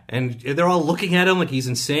 Yeah. And they're all looking at him like he's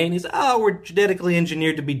insane. He's, we're genetically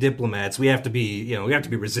engineered to be diplomats. We have to be,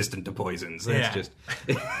 resistant to poisons. That's Yeah. just.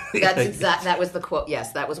 That was the quote.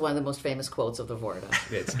 Yes, that was one of the most famous quotes of the Vorta.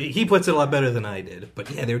 He puts it a lot better than I did. But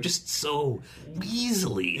yeah, they're just so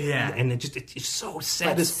weaselly. Yeah. And it's so But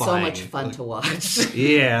satisfying. so much fun to watch.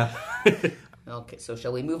 Yeah. Okay, so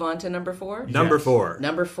shall we move on to number 4? Number Yes. 4.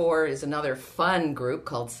 Number 4 is another fun group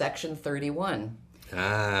called Section 31.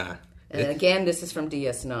 Ah. And again, this is from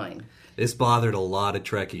DS9. This bothered a lot of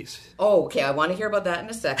Trekkies. Oh, okay. I want to hear about that in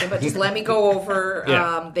a second, but just let me go over.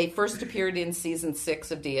 Yeah. They first appeared in season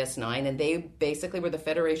 6 of DS9, and they basically were the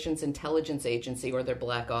Federation's intelligence agency or their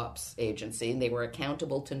Black Ops agency, and they were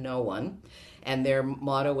accountable to no one. And their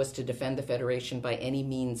motto was to defend the Federation by any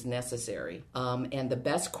means necessary. And the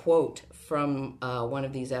best quote from one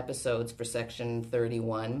of these episodes for Section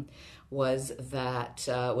 31 was that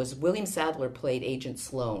was William Sadler played Agent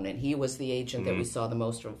Sloan, and he was the agent that we saw the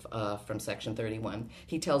most from Section 31.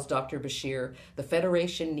 He tells Dr. Bashir, the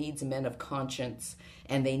Federation needs men of conscience,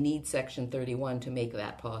 and they need Section 31 to make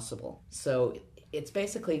that possible. So it's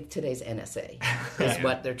basically today's NSA is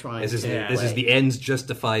what they're trying This to is the ends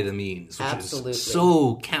justify the means, which Absolutely. is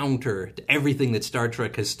so counter to everything that Star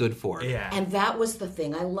Trek has stood for. Yeah. And that was the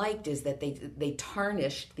thing I liked, is that they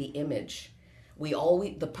tarnished the image.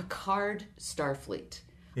 The Picard Starfleet,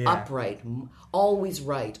 upright, always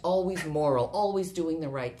right, always moral, always doing the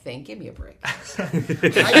right thing. Give me a break.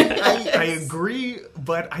 I agree,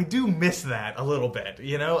 but I do miss that a little bit.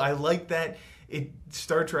 You know, I like that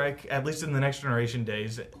Star Trek, at least in the Next Generation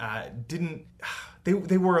days, didn't.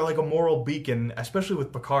 They were like a moral beacon, especially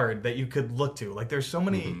with Picard, that you could look to. Like, there's so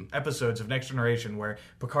many episodes of Next Generation where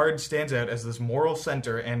Picard stands out as this moral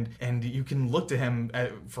center, and you can look to him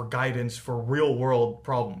for guidance for real world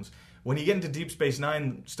problems. When you get into Deep Space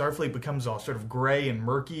Nine, Starfleet becomes all sort of gray and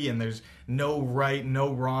murky, and there's no right,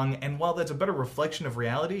 no wrong. And while that's a better reflection of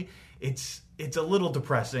reality, it's a little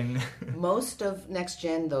depressing. Most of Next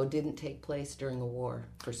Gen, though, didn't take place during a war,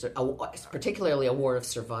 particularly a war of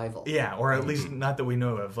survival. Yeah, or at least not that we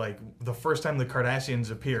know of. Like, the first time the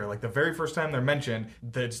Cardassians appear, like the very first time they're mentioned,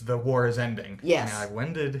 the war is ending. Yes. Yeah,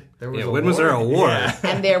 when was there a war? Yeah.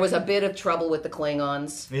 And there was a bit of trouble with the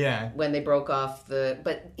Klingons. Yeah. When they broke off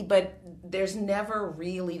but there's never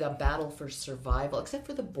really the battle for survival, except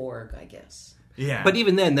for the Borg, I guess. Yeah. But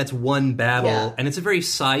even then, that's one battle, Yeah. and it's a very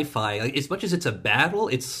sci-fi. Like, as much as it's a battle,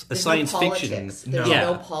 it's a There's science no fiction. politics. There's Yeah.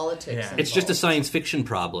 no politics. Yeah. It's just a involved. science fiction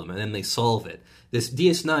problem, and then they solve it. This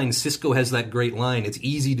DS9, Cisco has that great line, it's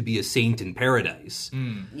easy to be a saint in paradise.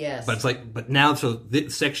 Yes. But it's like, but now, so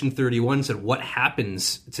Section 31 said, what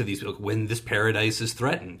happens to these people when this paradise is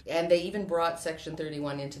threatened? And they even brought Section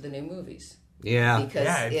 31 into the new movies. Yeah. Because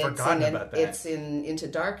Yeah, I'd forgotten about that. It's in Into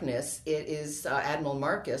Darkness. It is Admiral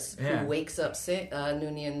Marcus Yeah. who wakes up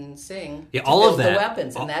Noonien Singh Yeah, to all build of that. the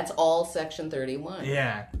weapons, and that's all Section 31.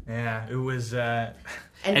 Yeah, it was.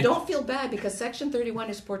 And don't feel bad, because Section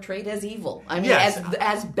 31 is portrayed as evil. I mean, Yes.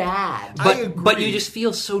 as bad. I But agree. you just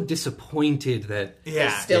feel so disappointed that...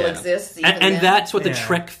 Yeah, It still Yeah. exists. Even And then. that's what the Yeah.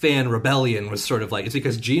 Trek fan rebellion was sort of like. It's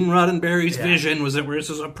because Gene Roddenberry's vision was that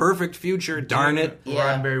this is a perfect future, darn it.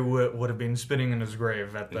 Yeah. Roddenberry would have been spinning in his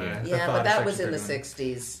grave at the. the Yeah, thought but of that Section was in the 31.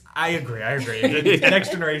 60s. I agree. The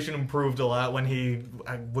Next Generation improved a lot when he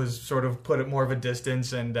was sort of put at more of a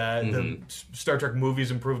distance, and the Star Trek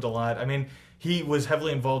movies improved a lot. I mean, he was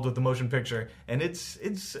heavily involved with the motion picture, and it's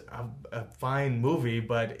a fine movie,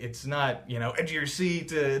 but it's not, edge of your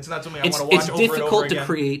seat. It's not something I want to watch It's over and over difficult to again.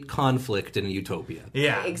 create conflict in a utopia.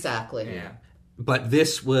 Yeah, Exactly. Yeah. But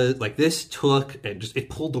this was like, this took and it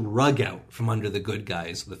pulled the rug out from under the good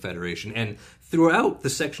guys of the Federation. And throughout the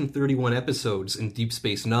Section 31 episodes in Deep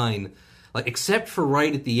Space Nine, like, except for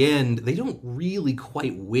right at the end, they don't really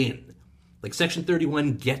quite win. Like, Section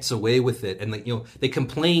 31 gets away with it, and like, they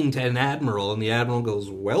complain to an admiral, and the admiral goes,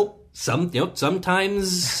 "Well,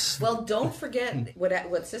 sometimes." Well, don't forget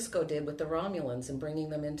what Cisco did with the Romulans and bringing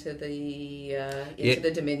them into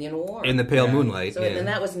the Dominion War. In the pale moonlight. So yeah. and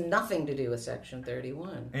that was nothing to do with Section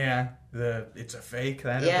 31. Yeah. It's a fake,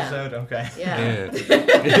 that Yeah. episode. Okay. Yeah.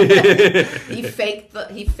 Yeah.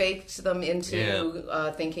 He faked them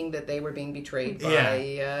into thinking that they were being betrayed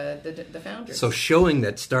by the founders. So showing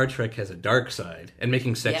that Star Trek has a dark side and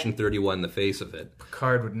making Section 31 the face of it.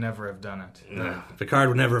 Picard would never have done it. Picard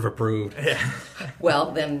would never have approved.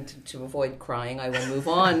 Well, then, to avoid crying, I will move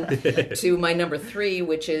on to my number 3,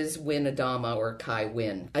 which is Win Adama, or Kai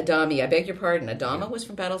Wynn. Adami, I beg your pardon. Adama was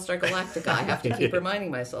from Battlestar Galactica. I have to keep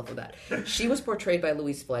reminding myself of that. She was portrayed by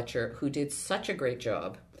Louise Fletcher, who did such a great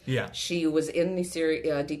job. Yeah. She was in the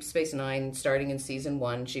series Deep Space Nine, starting in season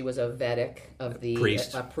 1. She was a Vedic of the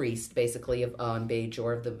Priest. A priest, basically, on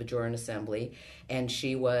Bajor, of the Bajoran Assembly, and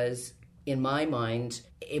she was, in my mind,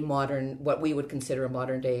 what we would consider a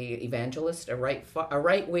modern day evangelist, a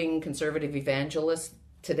right wing conservative evangelist.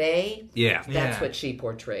 Today, Yeah. that's what she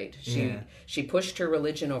portrayed. She pushed her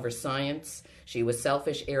religion over science. She was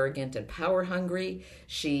selfish, arrogant, and power-hungry.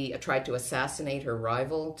 She tried to assassinate her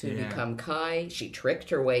rival to become Kai. She tricked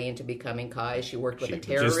her way into becoming Kai. She worked with a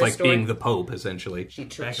terrorist... Just like being the Pope, essentially.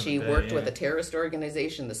 She worked with a terrorist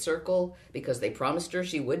organization, the Circle, because they promised her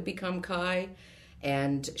she would become Kai.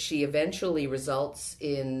 And she eventually results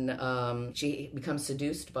in, she becomes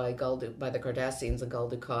seduced by the Cardassians and Gul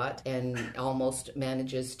Dukat, and almost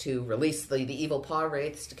manages to release the evil paw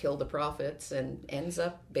wraiths to kill the prophets, and ends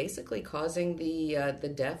up basically causing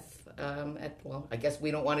the death. I guess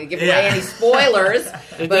we don't want to give away any spoilers.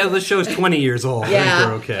 But the show's 20 years old. Yeah, I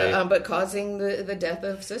think we're okay. But causing the death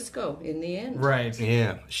of Sisko in the end. Right.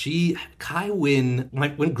 Yeah. Kai Wynn,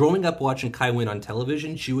 when growing up watching Kai Wynn on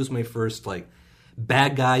television, she was my first,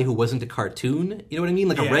 bad guy who wasn't a cartoon. You know what I mean?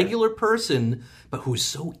 Like a regular person, but who's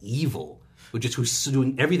so evil. Who's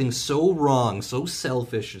doing everything so wrong, so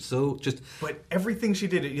selfish, so just... But everything she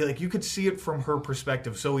did, you could see it from her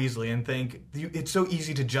perspective so easily and think, it's so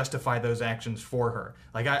easy to justify those actions for her.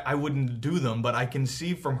 I wouldn't do them, but I can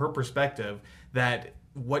see from her perspective that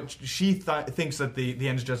what she thinks that the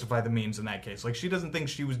ends justify the means in that case. She doesn't think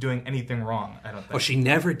she was doing anything wrong, I don't think. Oh, she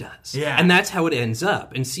never does. Yeah. And that's how it ends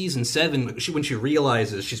up. In season 7, when she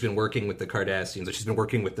realizes she's been working with the Cardassians, or she's been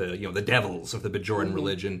working with the devils of the Bajoran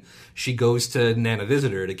religion, she goes to Nana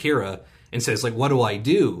Visitor, to Kira, and says, what do I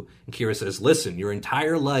do? And Kira says, listen, your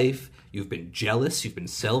entire life, you've been jealous, you've been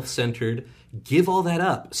self-centered. Give all that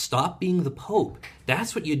up. Stop being the Pope.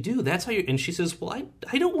 That's what you do. That's how you... And she says, well,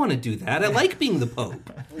 I don't want to do that. I like being the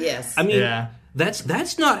Pope. Yes. I mean,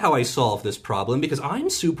 that's not how I solve this problem, because I'm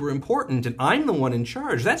super important and I'm the one in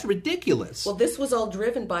charge. That's ridiculous. Well, this was all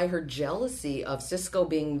driven by her jealousy of Sisko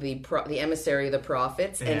being the emissary of the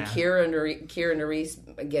prophets, and Kira Nerys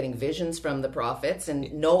getting visions from the prophets, and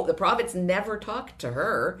the prophets never talked to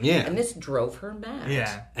her. Yeah. And this drove her mad.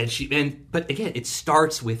 Yeah. But again, it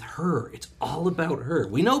starts with her. It's all about her.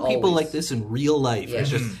 We know people like this in real life. Yeah.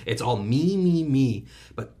 It's all me.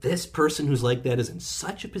 But this person who's like that is in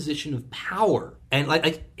such a position of power. And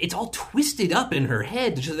it's all twisted up in her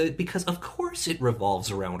head because of course it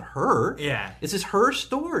revolves around her. Yeah. This is her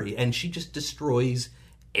story, and she just destroys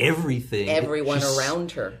everything. Everyone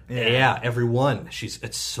around her. Yeah, everyone.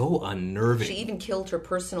 It's so unnerving. She even killed her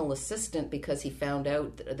personal assistant because he found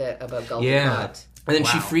out about Gul Yeah. Dukat. And then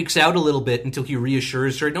she freaks out a little bit until he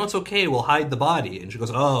reassures her, no, it's okay, we'll hide the body. And she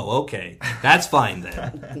goes, oh, okay, that's fine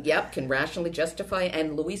then. Yep, can rationally justify.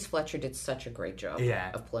 And Louise Fletcher did such a great job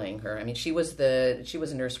of playing her. I mean, she was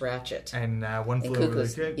Nurse Ratchet. And One Flew Over the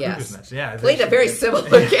Cuckoo's Nest. Yeah, played a very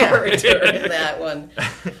similar character in that one.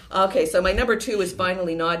 Okay, so my number 2 is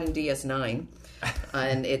finally not in DS9.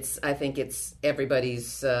 And I think it's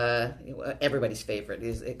everybody's favorite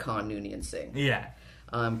is Khan Noonien Singh. Yeah.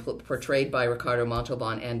 Portrayed by Ricardo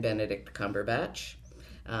Montalban and Benedict Cumberbatch.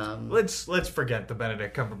 Let's forget the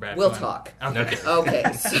Benedict Cumberbatch. We'll one. talk.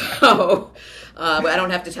 Okay. So I don't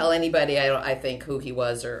have to tell anybody. I think who he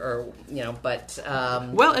was, but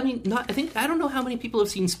well, I mean, I don't know how many people have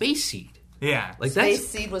seen Space Seed. Yeah. Space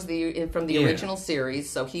Seed was from the original series,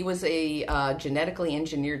 so he was a genetically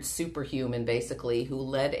engineered superhuman, basically, who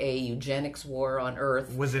led a eugenics war on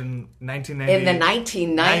Earth. Was in 1990? In the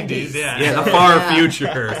 1990s. Yeah, the far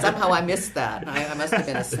future. Somehow I missed that. I must have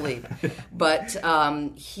been asleep. But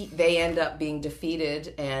they end up being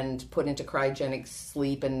defeated and put into cryogenic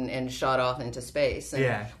sleep and shot off into space.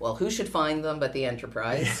 And, well, who should find them but the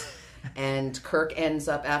Enterprise? And Kirk ends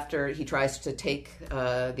up, after he tries to take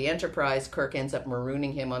the Enterprise, Kirk ends up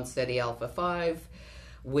marooning him on Ceti Alpha 5,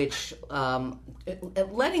 which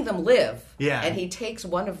letting them live. Yeah. And he takes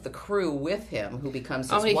one of the crew with him, who becomes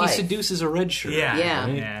his wife. He seduces a red shirt.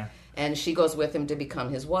 Yeah. And she goes with him to become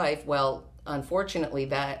his wife. Well, unfortunately,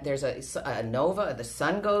 there's a nova, the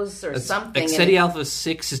sun goes or something. Ceti Alpha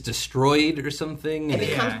 6 is destroyed or something. It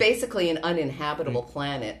becomes basically an uninhabitable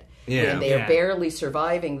planet. Yeah. And they are barely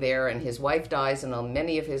surviving there, and his wife dies, and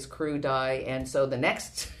many of his crew die, and so the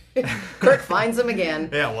next... Kirk finds him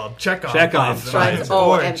again. Yeah, well, Chekhov.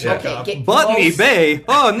 Botany Bay?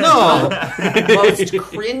 Oh, no! Most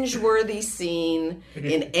cringeworthy scene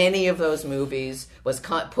in any of those movies was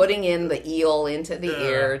putting in the eel into the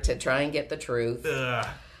ear to try and get the truth.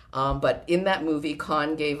 But in that movie,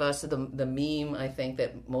 Khan gave us the meme, I think,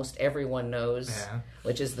 that most everyone knows,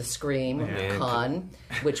 which is the scream, Khan,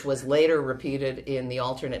 which was later repeated in the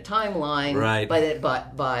alternate timeline,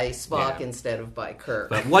 but by Spock instead of by Kirk.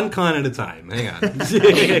 But one Khan at a time. Hang on.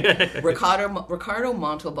 Ricardo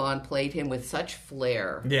Montalban played him with such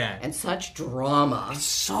flair and such drama.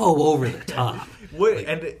 So over the top.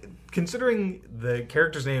 considering the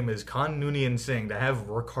character's name is Khan Noonien Singh, to have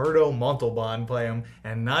Ricardo Montalban play him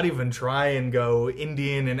and not even try and go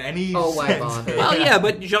Indian in any Oh, why sense. bother? Well, yeah,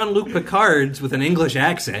 but Jean-Luc Picard's with an English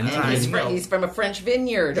accent. And he's from a French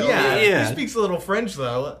vineyard. Yeah. He speaks a little French,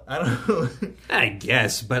 though. I don't know. I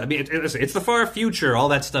guess, but I mean, it's the far future. All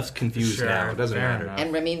that stuff's confused Sure, now. It doesn't fair matter. enough.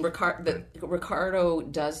 And I mean, Ricardo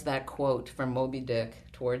does that quote from Moby Dick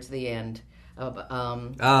towards the end of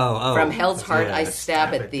from Hell's Heart yeah. I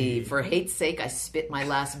stab at thee. For hate's sake I spit my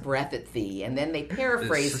last breath at thee. And then they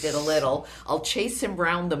paraphrased it a little. I'll chase him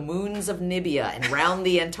round the moons of Nibia and round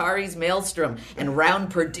the Antares maelstrom and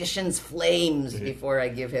round perdition's flames before I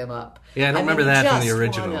give him up. Yeah, I don't remember that from the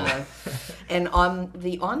original. And on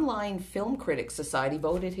the Online Film Critics Society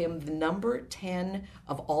voted him the number 10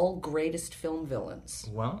 of all greatest film villains.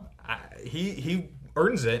 Well, he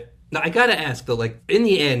earns it. Now, I gotta ask, though, like, in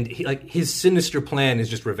the end, his sinister plan is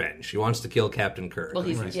just revenge. He wants to kill Captain Kirk. Well,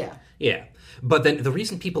 yeah. Yeah. But then the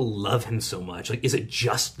reason people love him so much, like, is it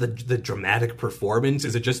just the dramatic performance?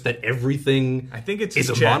 Is it just that everything I think it's is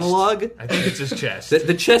his a chest. monologue? I think it's his chest.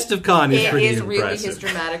 The chest of Khan is It pretty is impressive. really his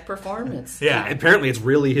dramatic performance. Yeah. Apparently, it's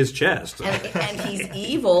really his chest. And he's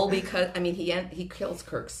evil because, I mean, he kills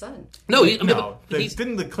Kirk's son. No, didn't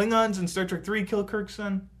the Klingons in Star Trek 3 kill Kirk's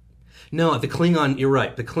son? No, the Klingon. You're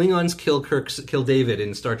right. The Klingons kill David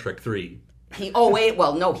in Star Trek 3. He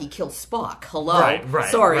kills Spock. Hello. Right,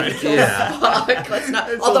 Sorry, right. he kills Spock. Let's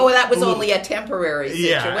not. Although that was only a temporary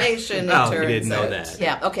situation. Yeah. It Oh, you turns didn't know out. that.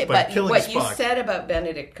 Yeah. Okay, But but killing what you Spock. said about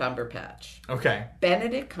Benedict Cumberbatch. Okay.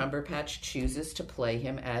 Benedict Cumberbatch chooses to play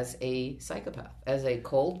him as a psychopath, as a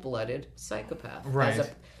cold-blooded psychopath.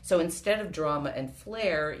 Right. So instead of drama and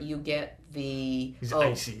flair, you get He's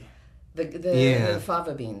icy. the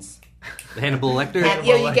fava beans. Hannibal Lecter? And,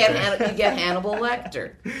 you get Hannibal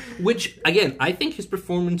Lecter. Which, again, I think his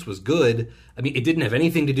performance was good. I mean, it didn't have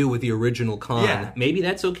anything to do with the original Khan. Yeah. Maybe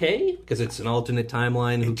that's okay, because it's an alternate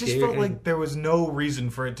timeline. Who It just cares? felt like there was no reason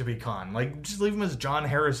for it to be Khan. Like, just leave him as John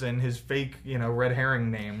Harrison, his fake, red herring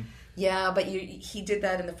name. Yeah, but he did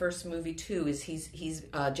that in the first movie too. He's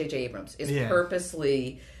J.J. Abrams is Yeah.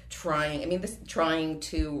 purposely trying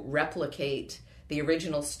to replicate the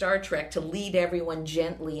original Star Trek to lead everyone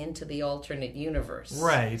gently into the alternate universe.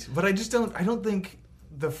 Right. But I don't think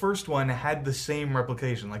the first one had the same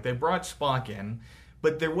replication. Like, they brought Spock in,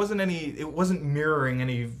 but it wasn't mirroring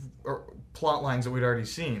any plot lines that we'd already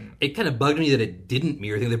seen. It kind of bugged me that it didn't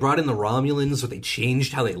mirror things. They brought in the Romulans, but they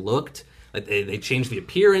changed how they looked. Like they changed the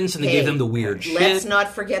appearance, and they gave them the weird shit. Let's not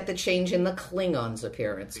forget the change in the Klingons'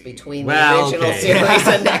 appearance between the Well, original okay. series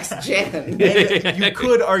and Next Gen. And you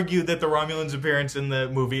could argue that the Romulans' appearance in the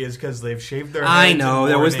movie is because they've shaved their heads. I know, in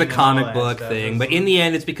there was the mourning and all comic that book stuff. thing, but in the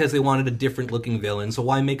end, it's because they wanted a different-looking villain, so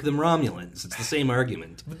why make them Romulans? It's the same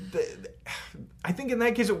argument. I think in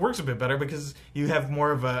that case it works a bit better because you have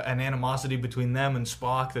more of an animosity between them and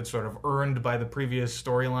Spock that's sort of earned by the previous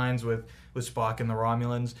storylines with Spock and the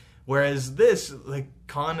Romulans. Whereas this, like,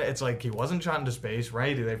 Khan, it's like he wasn't shot into space,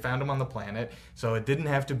 right? They found him on the planet, so it didn't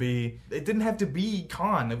have to be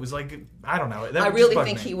Khan. It was like, I don't know. I really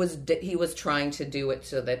think he was trying to do it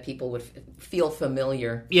so that people would feel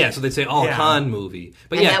familiar. Yeah, so they'd say, Yeah. Khan movie.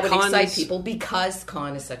 But And yeah, that would Khan excite is- people because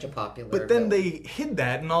Khan is such a popular But then villain. they hid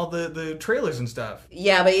that in all the trailers and stuff.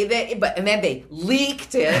 Yeah, and then they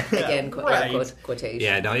leaked it again. Right. Quotation.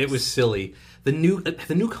 Yeah, no, it was silly. The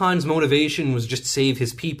new Khan's motivation was just save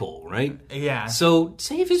his people, right? Yeah. So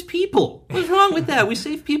save his people. What's wrong with that? We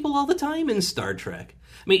save people all the time in Star Trek.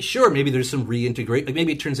 I mean, sure, maybe there's some reintegration. Like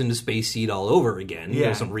maybe it turns into Space Seed all over again. Yeah.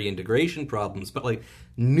 There's some reintegration problems, but like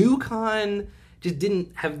new Khan just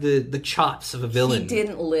didn't have the chops of a villain. He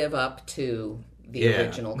didn't live up to the Yeah.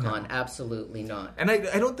 original Khan. Absolutely not. And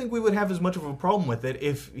I don't think we would have as much of a problem with it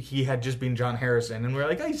if he had just been John Harrison. And we're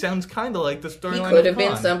like, he sounds kind of like the storyline He of could have been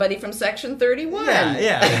Khan. somebody from Section 31.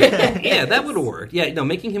 Yeah. Yeah, that would work. Yeah, no,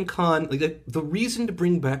 making him Khan, like the reason to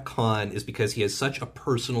bring back Khan is because he has such a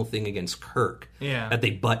personal thing against Kirk Yeah. that they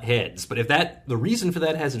butt heads. But if the reason for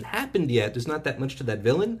that hasn't happened yet, there's not that much to that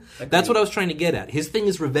villain. That's what I was trying to get at. His thing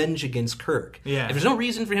is revenge against Kirk. Yeah. If there's no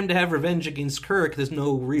reason for him to have revenge against Kirk, there's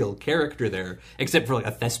no real character there, except for like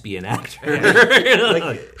a thespian actor.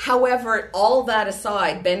 However, all that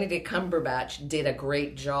aside, Benedict Cumberbatch did a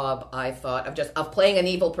great job, I thought, of playing an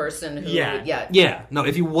evil person who, Yeah, no,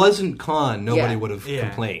 if he wasn't Khan, nobody Yeah. would have Yeah.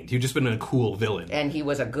 complained. He'd just been a cool villain. and he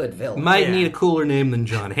was a good villain. Might Yeah. need a cooler name than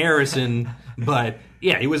John Harrison, but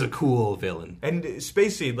yeah, he was a cool villain. And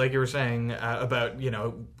Space Seed, like you were saying about,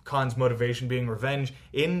 Khan's motivation being revenge.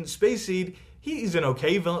 In Space Seed, he's an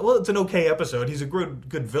okay villain. Well, it's an okay episode. He's a good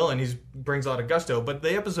villain. He brings a lot of gusto. But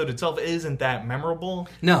the episode itself isn't that memorable.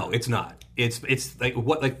 No, it's not. It's like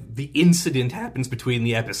what the incident happens between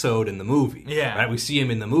the episode and the movie. Yeah. Right? We see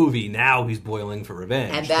him in the movie. Now he's boiling for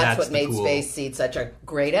revenge. And that's what the made cool... Space Seed such a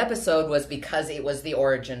great episode, was because it was the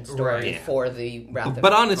origin story for the Wrath of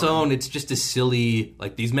But on its own, it's just a silly,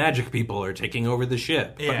 like, these magic people are taking over the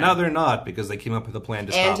ship. Yeah. But now they're not, because they came up with a plan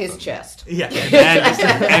to stop and his them. chest. Yeah.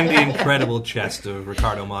 And the incredible chest of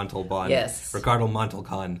Ricardo Montalban. Yes. Ricardo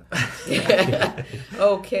Montalcan.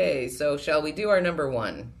 Okay, so shall we do our number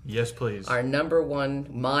one? Yes, please. Our number one,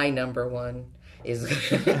 my number one, is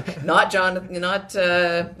not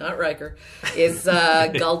Riker, is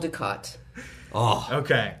Gul Dukat. Oh.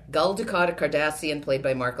 Okay. Gul Dukat, a Cardassian, played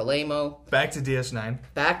by Mark Alamo. Back to DS9.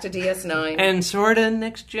 Back to DS9. And sorta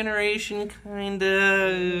Next Generation,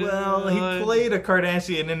 kinda... Well, he played a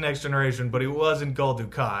Cardassian in Next Generation, but he wasn't Gul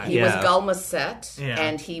Dukat. He was Gul Macet, Yeah.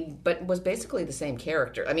 and but was basically the same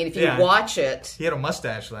character. I mean, if you Yeah. watch it, He had a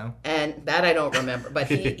mustache, though. and that I don't remember, but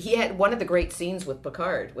he had one of the great scenes with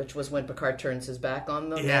Picard, which was when Picard turns his back on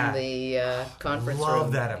them Yeah. in the conference room.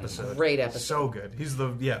 Love that episode. Great episode. So good. He's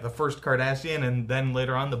the first Cardassian, and then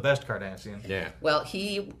later on the best Cardassian. Yeah. Well,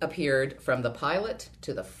 he appeared from the pilot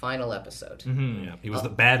to the final episode. Yeah. He was the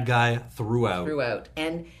bad guy throughout.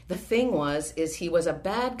 And the thing is he was a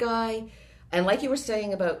bad guy, and like you were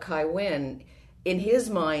saying about Kai Wynn, in his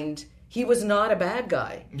mind, he was not a bad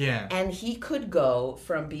guy. Yeah. And he could go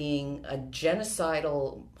from being a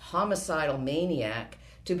genocidal, homicidal maniac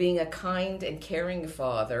to being a kind and caring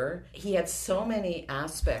father. He had so many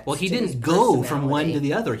aspects. Well, he to his didn't go from one personality. to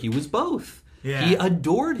the other. He was both. Yeah. He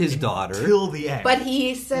adored his daughter. Till the end. But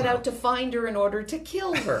he set out to find her in order to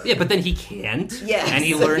kill her. Yeah, but then he can't. Yes. And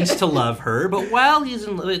he learns to love her. But while he's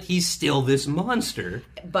in love, he's still this monster.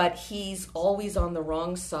 But he's always on the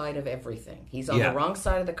wrong side of everything. He's on the wrong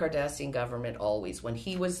side of the Cardassian government always. When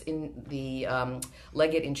he was in the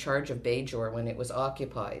legate in charge of Bajor when it was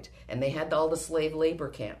occupied, and they had all the slave labor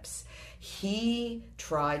camps, he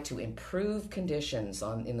tried to improve conditions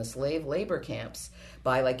in the slave labor camps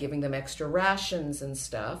by like giving them extra rations and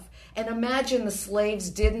stuff. And imagine the slaves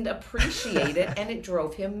didn't appreciate it, and it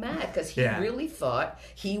drove him mad because he really thought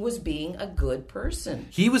he was being a good person.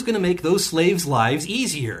 He was going to make those slaves' lives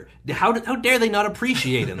easier. How dare they not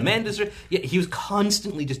appreciate him? The man deserved... Yeah, he was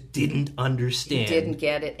constantly just didn't understand. He didn't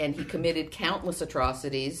get it, and he committed countless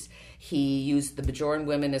atrocities. He used the Bajoran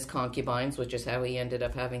women as concubines, which is how he ended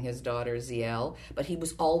up having his daughter Ziel. But he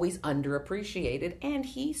was always underappreciated, and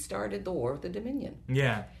he started the war with the Dominion.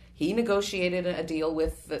 Yeah. He negotiated a deal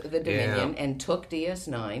with the Dominion and took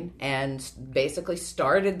DS9 and basically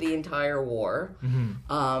started the entire war.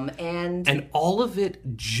 And all of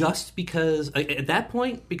it just because, at that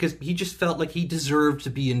point, because he just felt like he deserved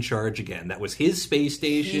to be in charge again. That was his space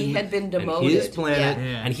station. He had been and demoted. his planet.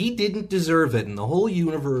 Yeah. And he didn't deserve it. And the whole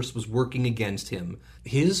universe was working against him.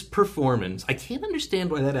 His performance, I can't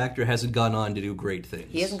understand why that actor hasn't gone on to do great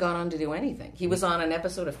things. He hasn't gone on to do anything. He was on an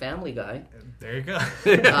episode of Family Guy. There you go.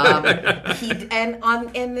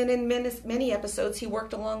 And then in many episodes, he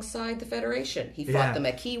worked alongside the Federation. He fought the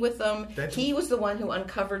Maquis with them. He was the one who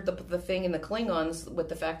uncovered the thing in the Klingons with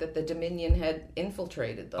the fact that the Dominion had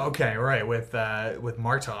infiltrated them. Okay, right, with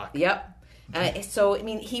Martok. Yep. So I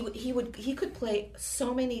mean, he could play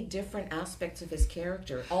so many different aspects of his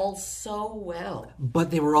character, all so well.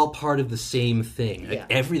 But they were all part of the same thing. Like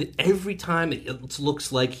Yeah. every time it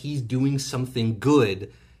looks like he's doing something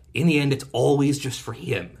good, in the end, it's always just for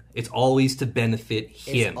him. It's always to benefit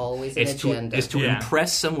him. It's always an agenda. It's to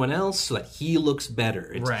impress someone else so that he looks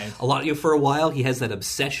better. It's Right. a lot. For a while, he has that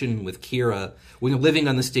obsession with Kira. When living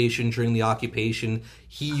on the station during the occupation,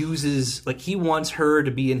 he wants her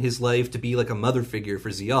to be in his life to be like a mother figure for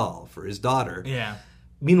Zial, for his daughter. Yeah.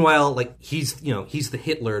 Meanwhile, like he's the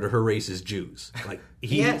Hitler to her race's Jews. Like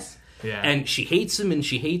Yes. Yeah. And she hates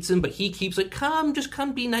him, but he keeps like, come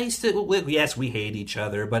be nice to... Yes, we hate each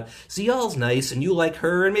other, but Zial's nice, and you like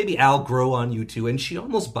her, and maybe I'll grow on you too. And she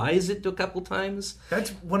almost buys it a couple times. That's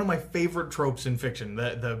one of my favorite tropes in fiction.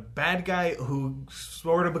 The bad guy who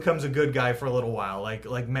sort of becomes a good guy for a little while,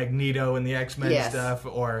 like Magneto and the X-Men stuff,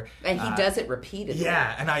 or... And he does it repeatedly.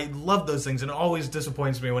 Yeah, and I love those things, and it always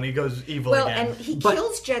disappoints me when he goes evil Well, again. and he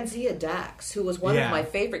kills Jadzia Dax, who was one Yeah. of my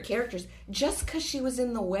favorite characters, just because she was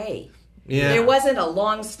in the way. Yeah. There wasn't a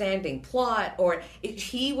long-standing plot, or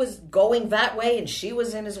he was going that way and she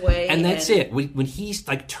was in his way. And that's it. When he's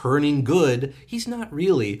like turning good, he's not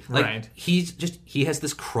really. Like, Right. He has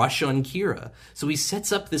this crush on Kira. So he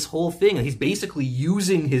sets up this whole thing, and he's basically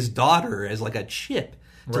using his daughter as like a chip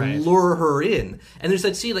to Right. lure her in. And there's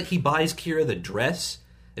that scene, like he buys Kira the dress.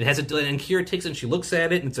 And and Kira takes it and she looks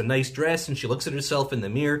at it, and it's a nice dress, and she looks at herself in the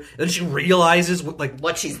mirror, and then she realizes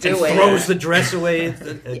what she's and doing. throws the dress away.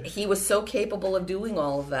 He was so capable of doing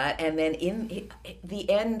all of that, and then the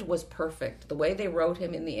end was perfect. The way they wrote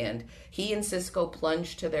him in the end, he and Sisko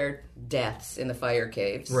plunged to their deaths in the fire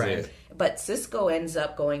caves. Right. But Sisko ends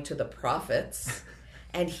up going to the prophets.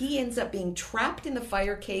 And he ends up being trapped in the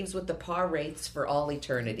fire caves with the Pah-wraiths for all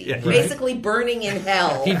eternity. Yeah, basically burning in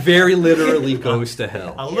hell. He very literally goes to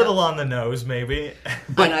hell. A little on the nose, maybe.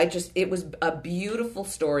 And it was a beautiful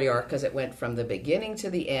story arc because it went from the beginning to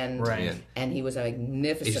the end. Right. Yeah. And he was a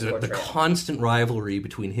magnificent The portrayal. constant rivalry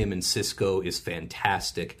between him and Sisko is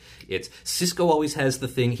fantastic. Sisko always has the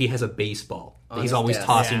thing, he has a baseball. He's his always desk.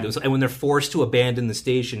 tossing Yeah. to himself. And when they're forced to abandon the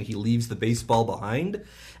station, he leaves the baseball behind.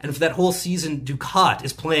 And for that whole season, Dukat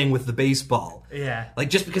is playing with the baseball. Yeah. Like,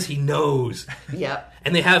 just because he knows. Yep.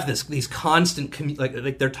 And they have these constant,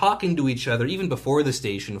 like they're talking to each other, even before the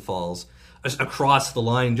station falls, across the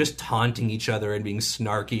line, just taunting each other and being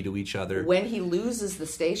snarky to each other. When he loses the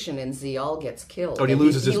station and Zial gets killed. Oh, and he and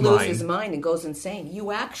loses his he mind. loses his mind and goes insane.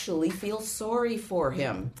 You actually feel sorry for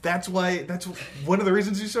him. That's one of the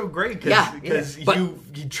reasons he's so great. Because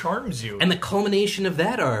he charms you. And the culmination of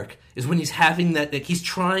that arc is when he's having that, like, he's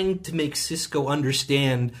trying to make Sisko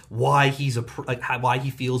understand why why he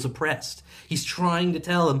feels oppressed. He's trying to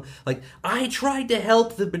tell him, like, I tried to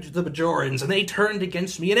help the Bajorans, and they turned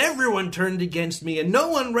against me, and everyone turned against me, and no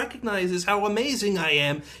one recognizes how amazing I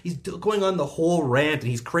am. He's going on the whole rant, and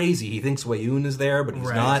he's crazy. He thinks Wayun is there, but he's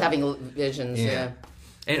Right. not. He's having visions, yeah.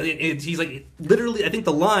 And he's like, literally, I think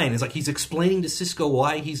the line is like, he's explaining to Sisko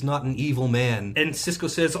why he's not an evil man. And Sisko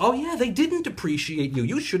says, oh yeah, they didn't appreciate you.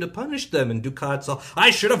 You should have punished them. And Dukat's all,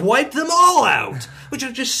 I should have wiped them all out. Which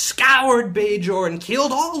have just scoured Bajor and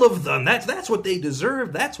killed all of them. That's what they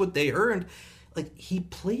deserved. That's what they earned. Like, he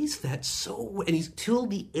plays that so, and he's till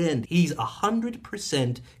the end, he's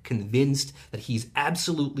 100% convinced that he's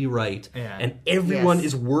absolutely right. Yeah. And everyone Yes.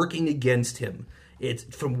 is working against him. It's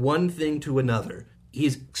from one thing to another.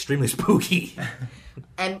 He's extremely spooky.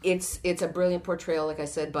 And it's a brilliant portrayal, like I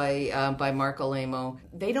said, by Mark Alamo.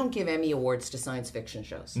 They don't give Emmy Awards to science fiction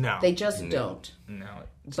shows. No. They just don't. No,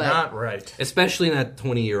 it's But- not right. Especially in that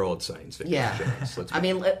 20-year-old science fiction Yeah. shows. Let's I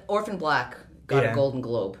mean, Orphan Black got Yeah. a Golden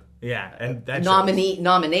Globe. Yeah, and that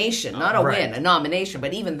Nomination, not a Right. win, a nomination,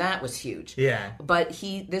 but even that was huge. Yeah. But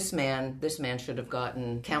this man should have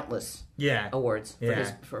gotten countless awards for Yeah.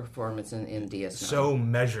 his performance in DS9. so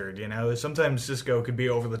measured, you know. Sometimes Sisko could be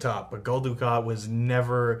over the top, but Gul Dukat was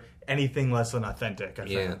never anything less than authentic. I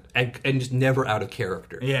Yeah, found. and just never out of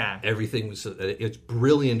character. Yeah. Everything was, it's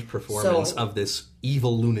brilliant performance So- of this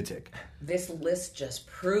evil lunatic. This list just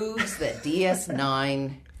proves that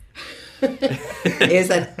DS9 is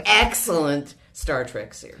an excellent Star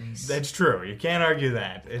Trek series. That's true. You can't argue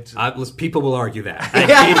that. It's People will argue that.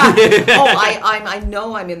 I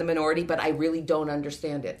know I'm in the minority, but I really don't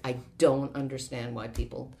understand it. I don't understand why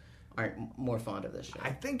people aren't more fond of this show.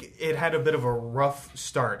 I think it had a bit of a rough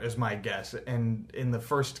start, is my guess, and in the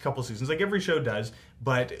first couple seasons, like every show does,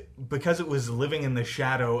 but because it was living in the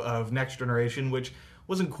shadow of Next Generation, which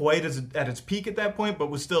wasn't quite at its peak at that point, but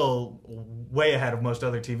was still way ahead of most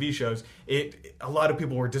other TV shows, a lot of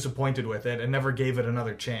people were disappointed with it and never gave it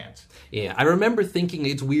another chance. Yeah, I remember thinking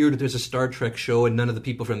it's weird that there's a Star Trek show and none of the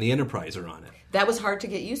people from the Enterprise are on it. That was hard to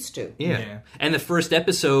get used to. Yeah. And the first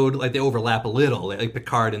episode, like, they overlap a little. Like,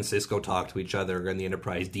 Picard and Sisko talk to each other, and the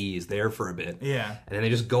Enterprise D is there for a bit. Yeah. And then they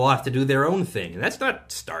just go off to do their own thing. And that's not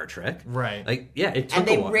Star Trek. Right. Like, yeah, it took And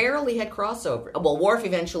they a while. rarely had crossover. Well, Worf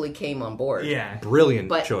eventually came on board. Yeah. Brilliant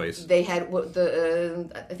But choice. they had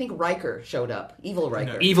I think Riker showed up. Evil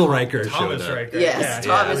Riker. Evil Riker Thomas showed up. Riker. Yes,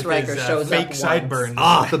 Thomas With Riker his, shows up fake once. sideburns.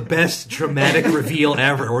 Ah, the best dramatic reveal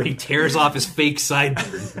ever, where he tears off his fake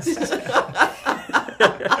sideburns.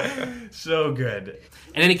 So good.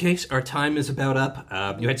 In any case, our time is about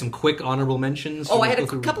up. You had some quick honorable mentions. Oh, Shall I we had go a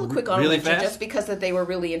through couple of quick honorable really mentions fast? just because that they were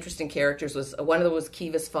really interesting characters. One of them was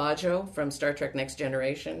Kivas Fajo from Star Trek Next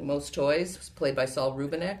Generation. Most Toys, played by Saul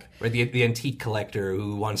Rubinek. Right, the antique collector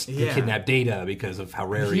who wants to Yeah. kidnap Data because of how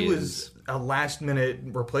rare he, He is. was a last-minute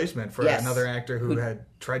replacement for Yes. another actor who had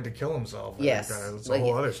tried to kill himself. Yes. It's a Like-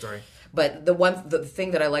 whole other story. But the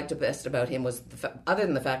thing that I liked best about him was, other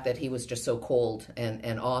than the fact that he was just so cold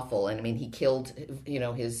and awful, and I mean, he killed,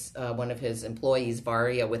 his one of his employees,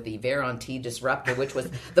 Varia, with the Veron T disruptor, which was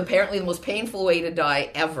apparently the most painful way to die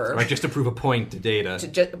ever. Right, just to prove a point to Data.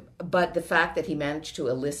 But the fact that he managed to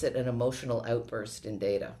elicit an emotional outburst in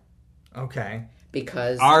Data. Okay.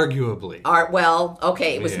 Because Arguably.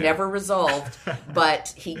 it was Yeah. never resolved,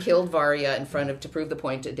 but he killed Varia to prove the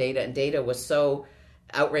point to Data, and Data was so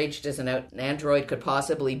outraged as an android could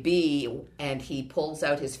possibly be, and he pulls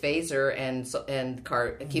out his phaser, and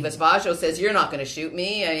Kivas Vajo says, "You're not going to shoot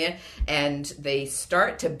me," and they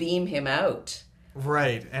start to beam him out.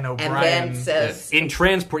 Right, and O'Brien... And then says... in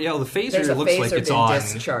transport, the phaser looks like it's been on.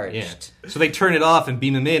 discharged. Yeah. So they turn it off and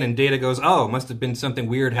beam him in, and Data goes, "Oh, must have been something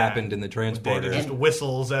weird happened in the transporter." Data just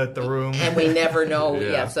whistles out the room. And we never know.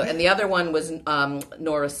 Yeah. So, and the other one was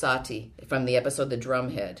Nora Sati from the episode The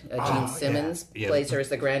Drumhead. Gene Simmons plays her as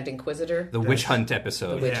the Grand Inquisitor. The witch hunt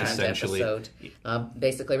episode, The witch hunt essentially. episode.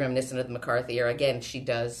 Basically reminiscent of the McCarthy era. Again, she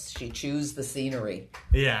chews the scenery.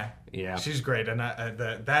 Yeah. Yeah. She's great. And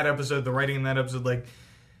that episode, the writing in that episode, like...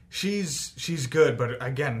 She's good, but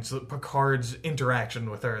again, it's Picard's interaction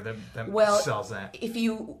with her that sells that. If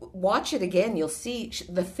you watch it again, you'll see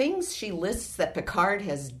the things she lists that Picard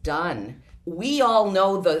has done. We all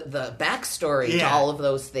know the backstory to all of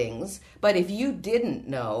those things, but if you didn't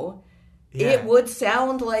know, it would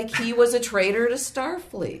sound like he was a traitor to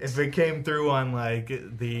Starfleet. If it came through on like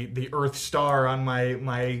the Earth Star on my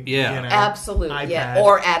absolutely, iPad.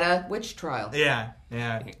 or at a witch trial. Yeah.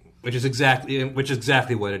 Which is exactly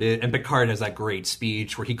what it is. And Picard has that great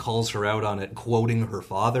speech where he calls her out on it, quoting her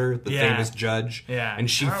father, the famous judge. Yeah. And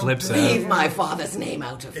she flips out. Leave my father's name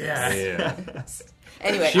out of this. Yeah.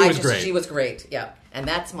 Anyway, she was great. She was great, yeah. And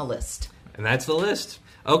that's my list. And that's the list.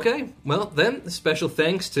 Okay, well then, special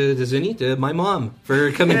thanks to Zinni, to my mom,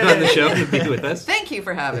 for coming on the show to be with us. Thank you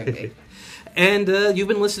for having me. And you've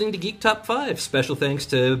been listening to Geek Top 5. Special thanks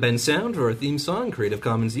to Ben Sound for our theme song, Creative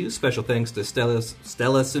Commons use. Special thanks to Stella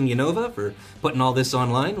Simyonova for putting all this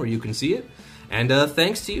online where you can see it. And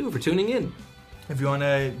thanks to you for tuning in. If you want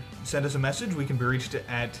to send us a message, we can be reached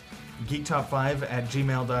at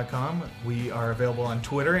geektop5@gmail.com. We are available on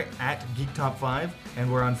Twitter at geektop5,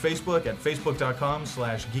 and we're on Facebook at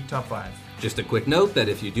facebook.com/geektop5. Just a quick note that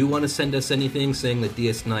if you do want to send us anything saying that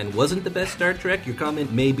DS9 wasn't the best Star Trek, your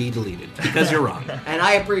comment may be deleted, because you're wrong. And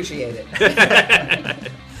I appreciate it.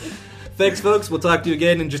 Thanks, folks. We'll talk to you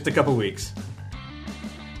again in just a couple weeks.